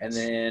lane, and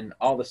then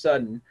all of a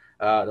sudden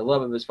the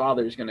love of his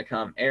father is going to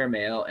come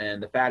airmail,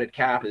 and the fatted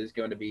calf is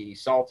going to be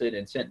salted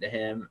and sent to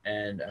him,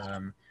 and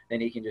then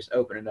he can just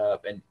open it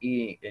up and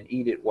eat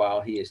it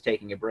while he is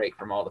taking a break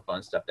from all the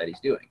fun stuff that he's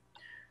doing.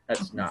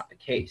 That's not the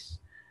case.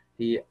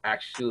 He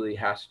actually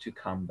has to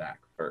come back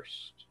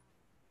first.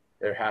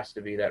 There has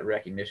to be that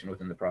recognition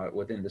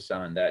within the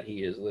son that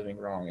he is living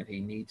wrong and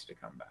he needs to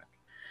come back.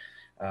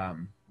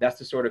 That's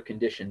the sort of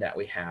condition that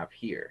we have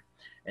here.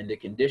 And the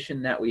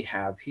condition that we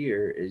have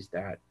here is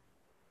that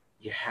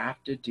you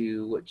have to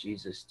do what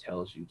Jesus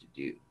tells you to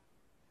do.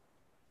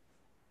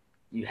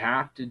 You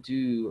have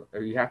to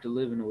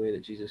live in a way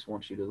that Jesus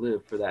wants you to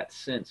live, for that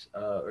sense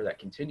or that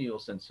continual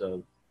sense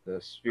of the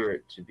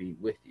Spirit to be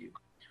with you.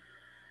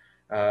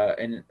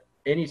 And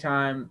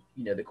anytime,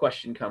 the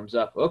question comes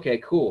up, okay,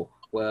 cool.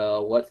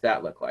 Well, what's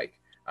that look like?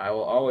 I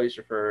will always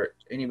refer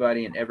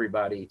anybody and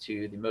everybody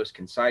to the most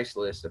concise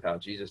list of how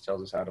Jesus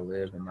tells us how to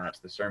live, and that's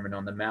the Sermon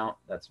on the Mount.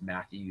 That's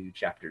Matthew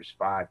chapters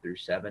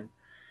 5-7.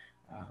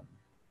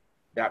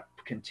 That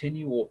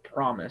continual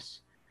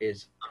promise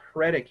is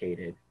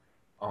predicated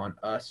on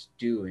us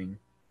doing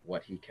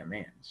what he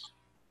commands.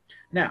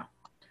 Now,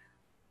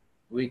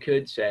 we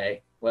could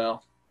say,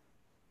 well,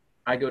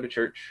 I go to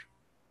church.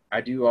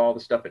 I do all the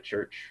stuff at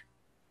church.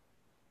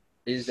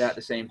 Is that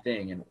the same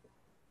thing? And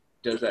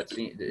does that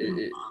seem,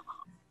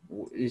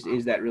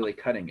 is that really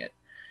cutting it?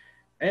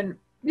 And,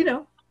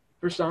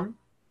 for some,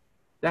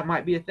 that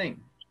might be a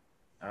thing.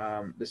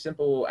 The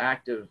simple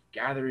act of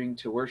gathering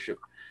to worship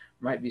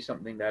might be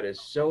something that is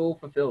so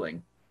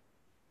fulfilling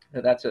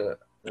that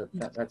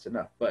that's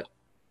enough. But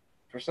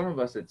for some of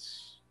us,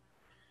 it's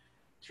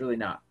really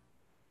not,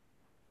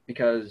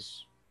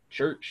 because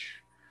church,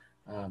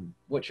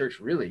 what church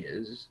really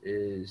is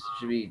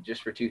should be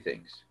just for two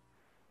things: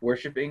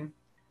 worshiping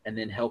and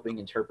then helping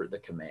interpret the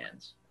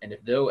commands. And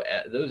if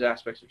those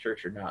aspects of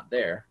church are not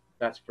there,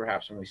 that's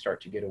perhaps when we start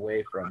to get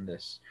away from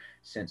this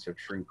sense of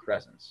true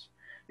presence,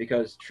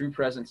 because true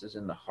presence is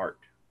in the heart.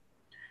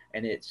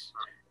 And it's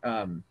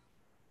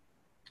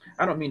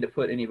I don't mean to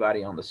put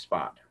anybody on the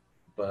spot,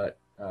 but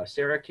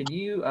Sarah, can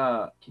you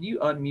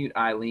unmute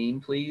Eileen,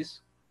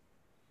 please?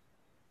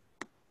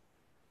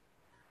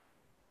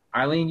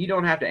 Eileen, you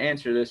don't have to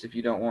answer this if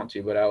you don't want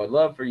to, but I would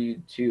love for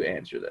you to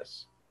answer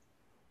this.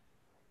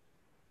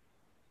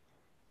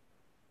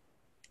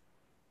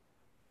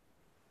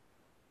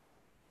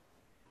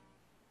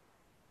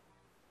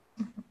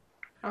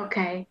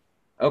 Okay.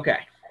 Okay.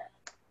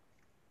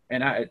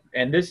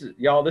 And this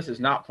is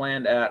not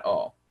planned at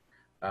all.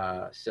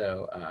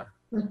 So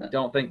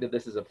don't think that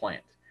this is a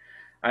plant.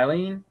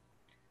 Eileen,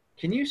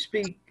 can you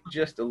speak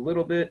just a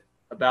little bit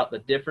about the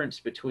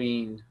difference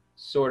between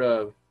sort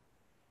of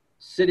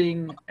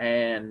sitting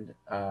and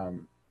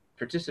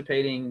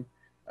participating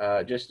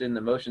just in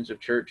the motions of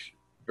church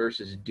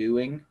versus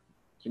doing?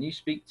 Can you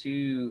speak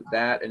to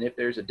that, and if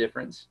there's a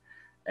difference,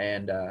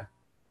 and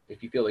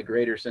if you feel a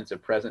greater sense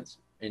of presence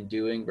in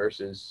doing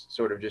versus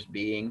sort of just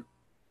being?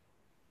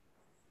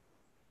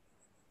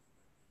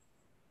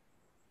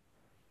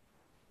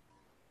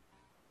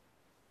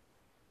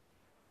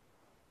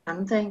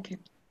 I'm thinking.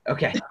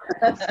 Okay.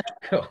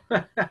 Cool.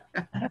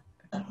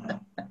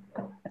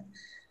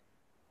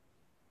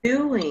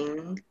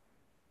 Doing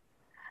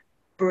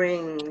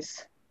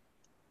brings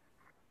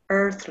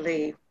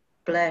earthly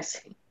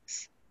blessings.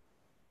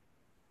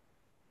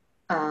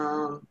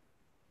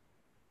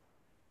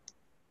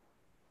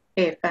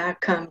 If I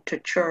come to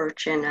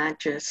church and I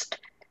just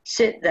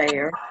sit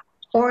there,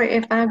 or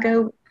if I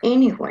go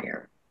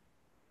anywhere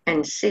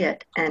and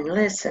sit and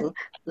listen,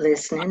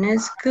 listening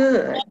is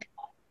good.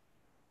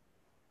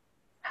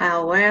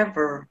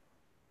 However,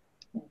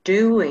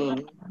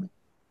 doing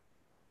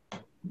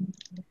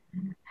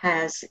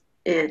has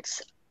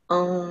its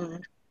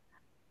own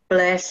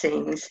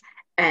blessings,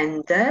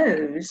 and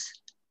those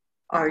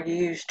are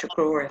used to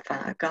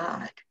glorify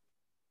God.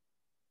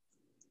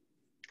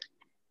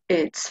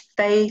 It's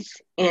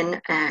faith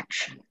in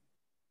action.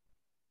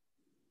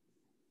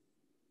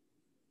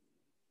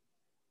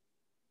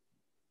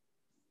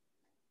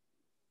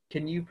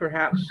 Can you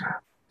perhaps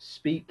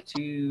speak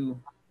to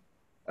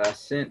a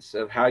sense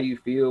of how you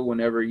feel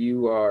whenever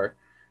you are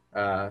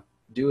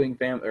doing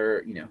family,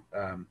 or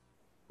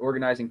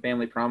organizing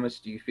Family Promise?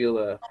 Do you feel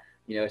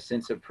a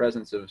sense of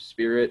presence of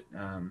spirit?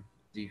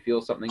 Do you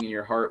feel something in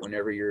your heart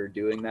whenever you're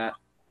doing that?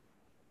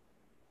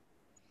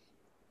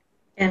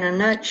 In a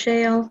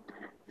nutshell,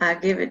 I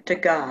give it to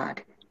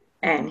God,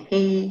 and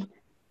He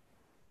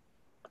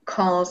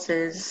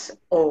causes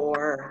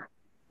or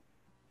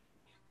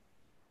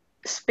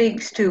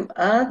speaks to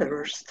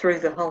others through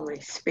the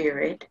Holy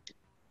Spirit,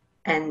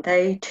 and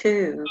they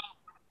too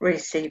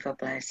receive a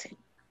blessing.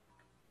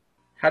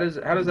 How does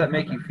that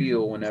make you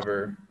feel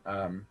whenever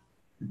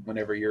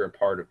you're a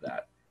part of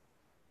that?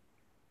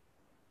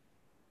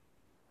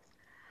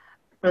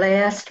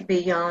 Blessed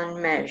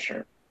beyond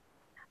measure.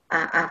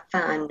 I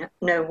find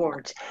no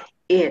words.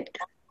 It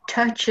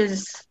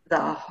touches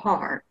the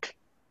heart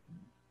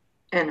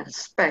in a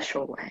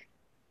special way.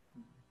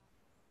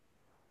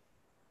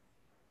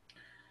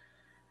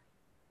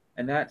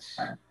 And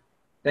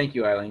thank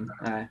you, Eileen.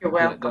 You're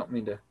welcome. Don't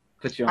mean to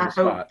put you on the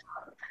spot.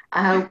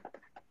 I hope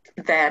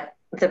that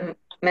the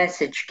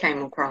message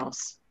came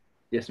across.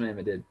 Yes, ma'am,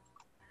 it did.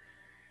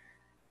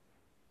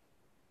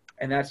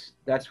 And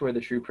that's where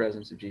the true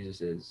presence of Jesus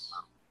is.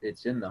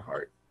 It's in the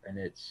heart, and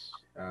it's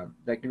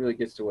that really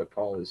gets to what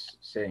Paul is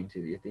saying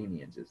to the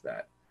Athenians, is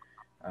that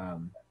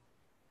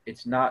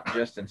it's not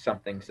just in some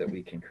things that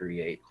we can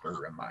create for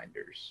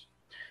reminders.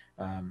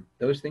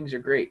 Those things are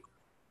great.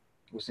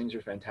 Those things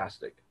are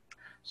fantastic,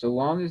 so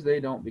long as they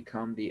don't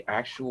become the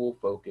actual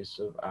focus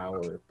of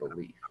our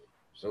belief.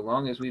 So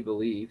long as we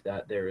believe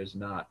that there is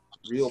not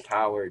real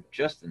power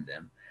just in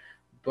them,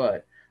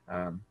 but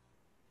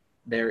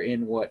they're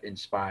in what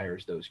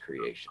inspires those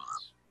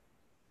creations.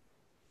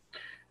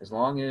 as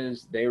long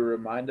as they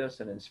remind us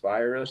and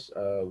inspire us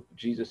of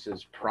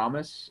Jesus's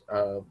promise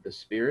of the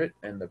Spirit,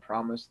 and the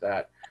promise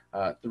that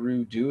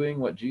through doing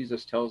what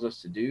Jesus tells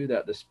us to do,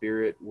 that the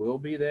Spirit will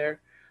be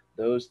there,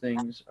 those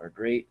things are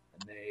great,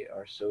 and they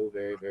are so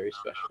very, very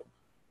special.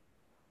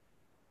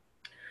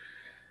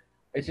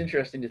 It's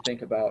interesting to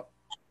think about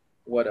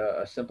what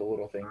a simple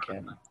little thing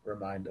can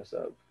remind us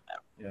of.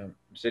 You know,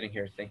 I'm sitting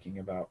here thinking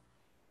about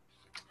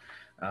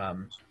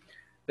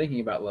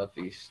Love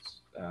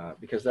Feasts,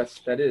 because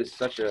that is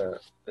such a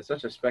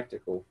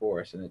spectacle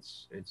for us, and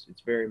it's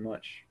very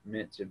much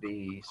meant to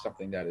be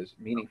something that is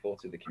meaningful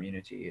to the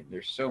community, and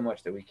there's so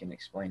much that we can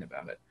explain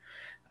about it.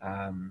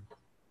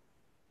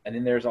 And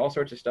then there's all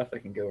sorts of stuff that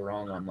can go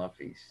wrong on Love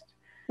Feast.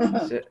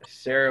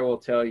 Sarah will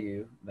tell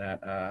you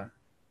that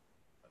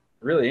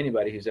really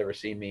anybody who's ever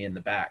seen me in the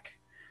back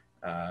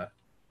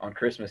on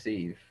Christmas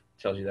Eve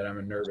tells you that I'm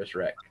a nervous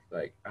wreck.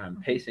 Like,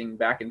 I'm pacing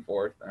back and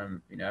forth.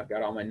 I've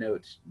got all my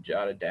notes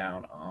jotted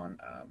down on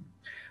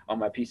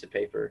my piece of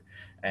paper,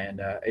 and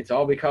it's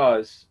all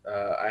because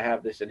I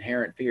have this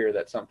inherent fear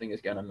that something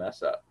is going to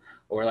mess up.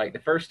 Or like the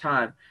first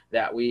time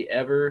that we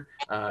ever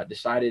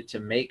decided to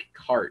make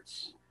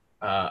carts,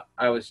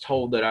 I was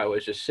told that I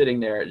was just sitting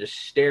there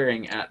just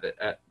staring at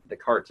the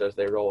carts as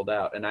they rolled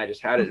out, and I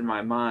just had it in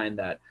my mind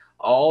that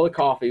all the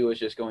coffee was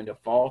just going to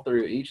fall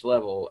through each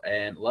level,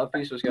 and Love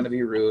Feast was going to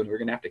be ruined. We're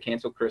going to have to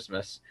cancel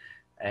Christmas,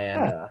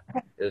 and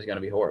it was going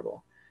to be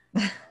horrible.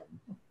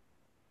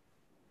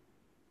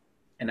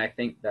 And I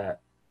think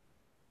that,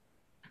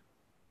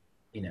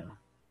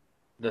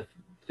 the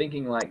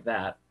thinking like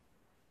that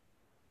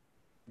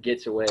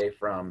gets away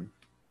from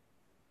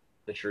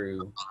the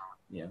true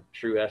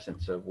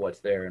essence of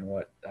what's there and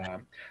what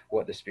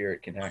the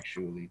Spirit can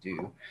actually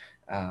do.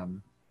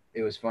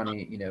 It was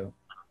funny,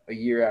 a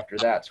year after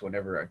that's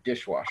whenever our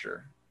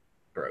dishwasher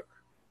broke.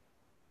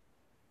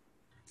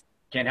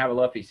 Can't have a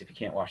Love Feast if you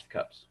can't wash the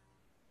cups.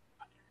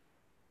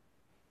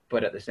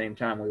 But at the same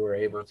time, we were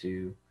able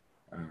to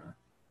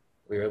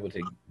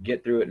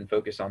get through it and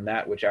focus on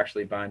that which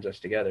actually binds us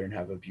together and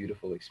have a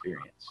beautiful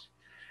experience.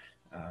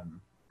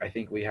 I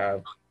think we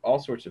have all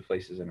sorts of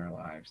places in our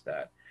lives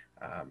that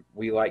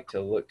we like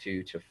to look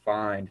to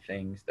find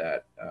things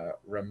that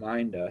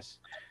remind us,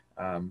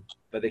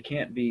 but they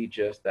can't be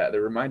just that.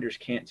 The reminders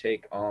can't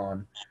take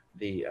on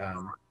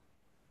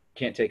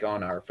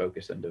our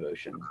focus and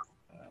devotion.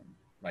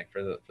 Like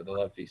for the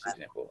Love Feast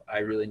example, I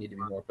really need to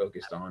be more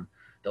focused on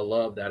the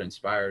love that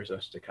inspires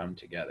us to come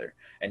together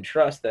and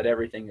trust that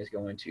everything is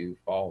going to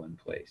fall in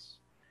place.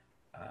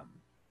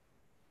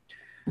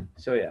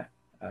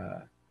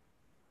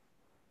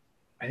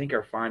 I think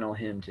our final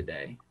hymn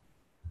today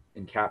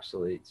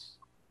encapsulates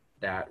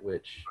that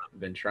which I've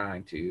been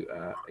trying to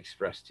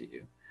express to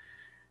you.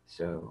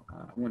 So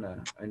I'm going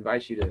to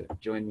invite you to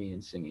join me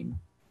in singing.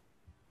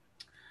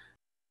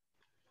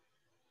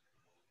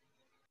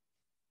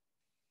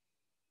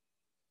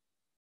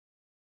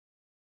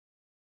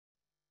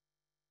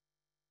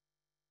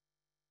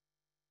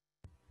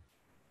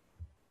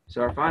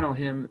 So our final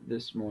hymn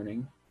this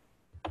morning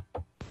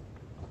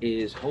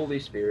is Holy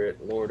Spirit,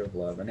 Lord of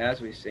Love. And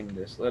as we sing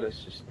this, let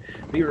us just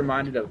be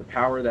reminded of the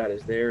power that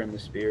is there in the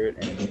Spirit,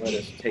 and let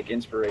us take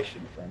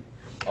inspiration from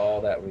all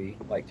that we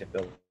like to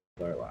fill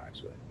our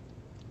lives with.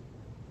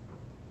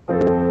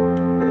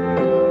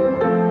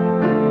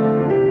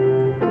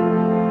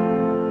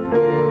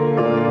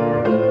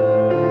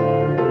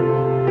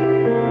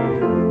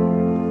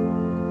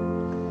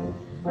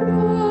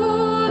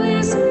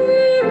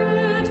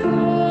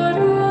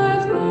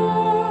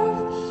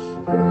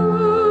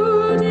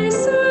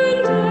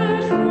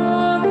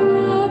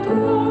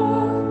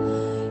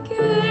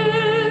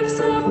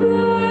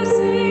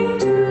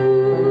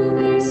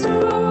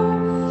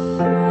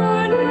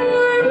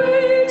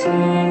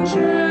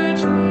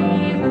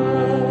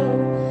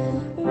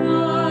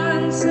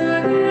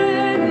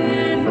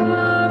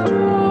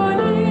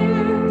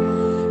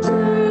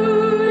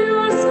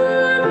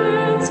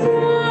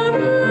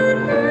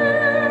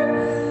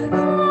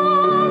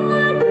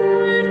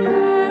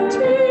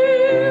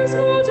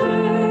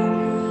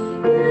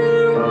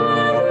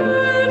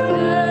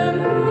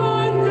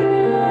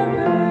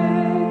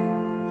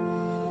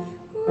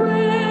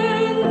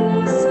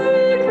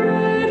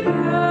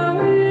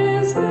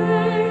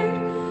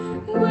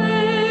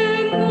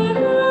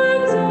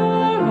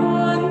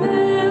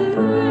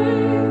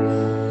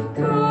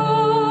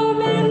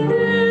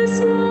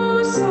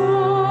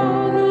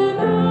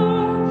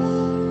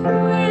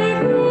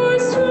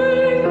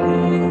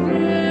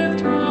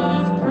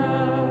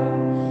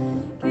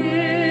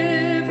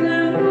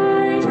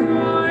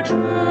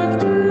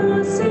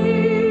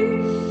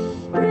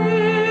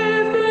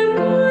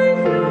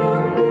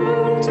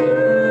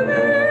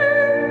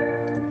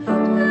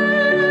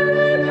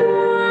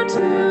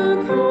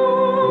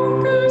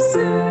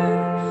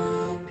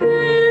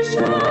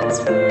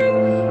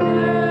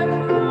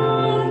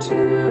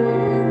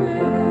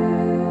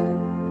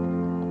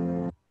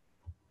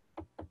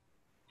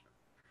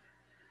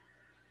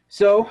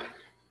 So,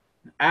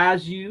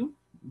 as you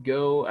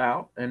go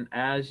out, and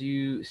as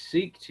you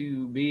seek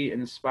to be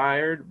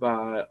inspired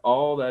by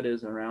all that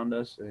is around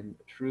us and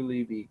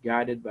truly be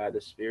guided by the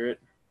Spirit,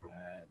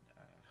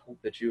 I hope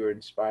that you are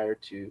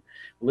inspired to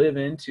live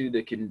into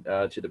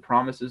the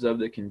promises of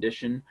the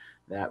condition,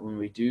 that when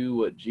we do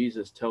what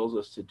Jesus tells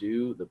us to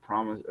do, the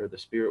promise or the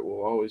Spirit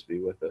will always be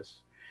with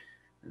us.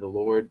 And the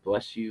Lord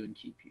bless you and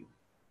keep you.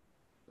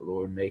 The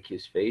Lord make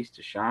his face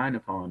to shine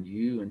upon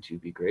you and to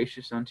be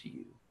gracious unto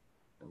you.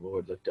 The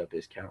Lord lift up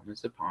his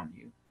countenance upon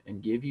you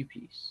and give you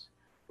peace,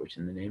 which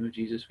in the name of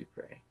Jesus we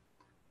pray.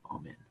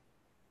 Amen.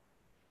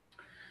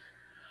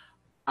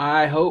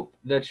 I hope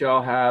that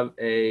y'all have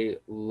a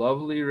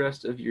lovely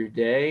rest of your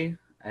day,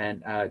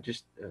 and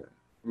just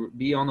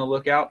be on the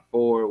lookout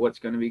for what's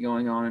going to be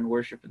going on in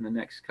worship in the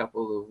next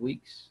couple of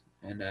weeks.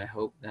 And I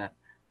hope that,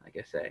 like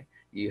I say,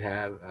 you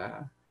have,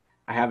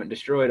 I haven't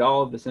destroyed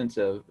all of the sense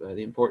of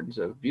the importance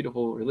of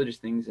beautiful religious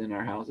things in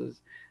our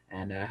houses.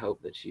 And I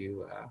hope that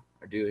you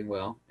are doing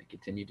well and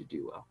continue to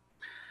do well.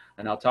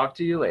 And I'll talk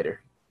to you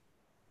later.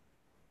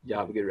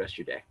 Y'all have a good rest of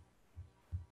your day.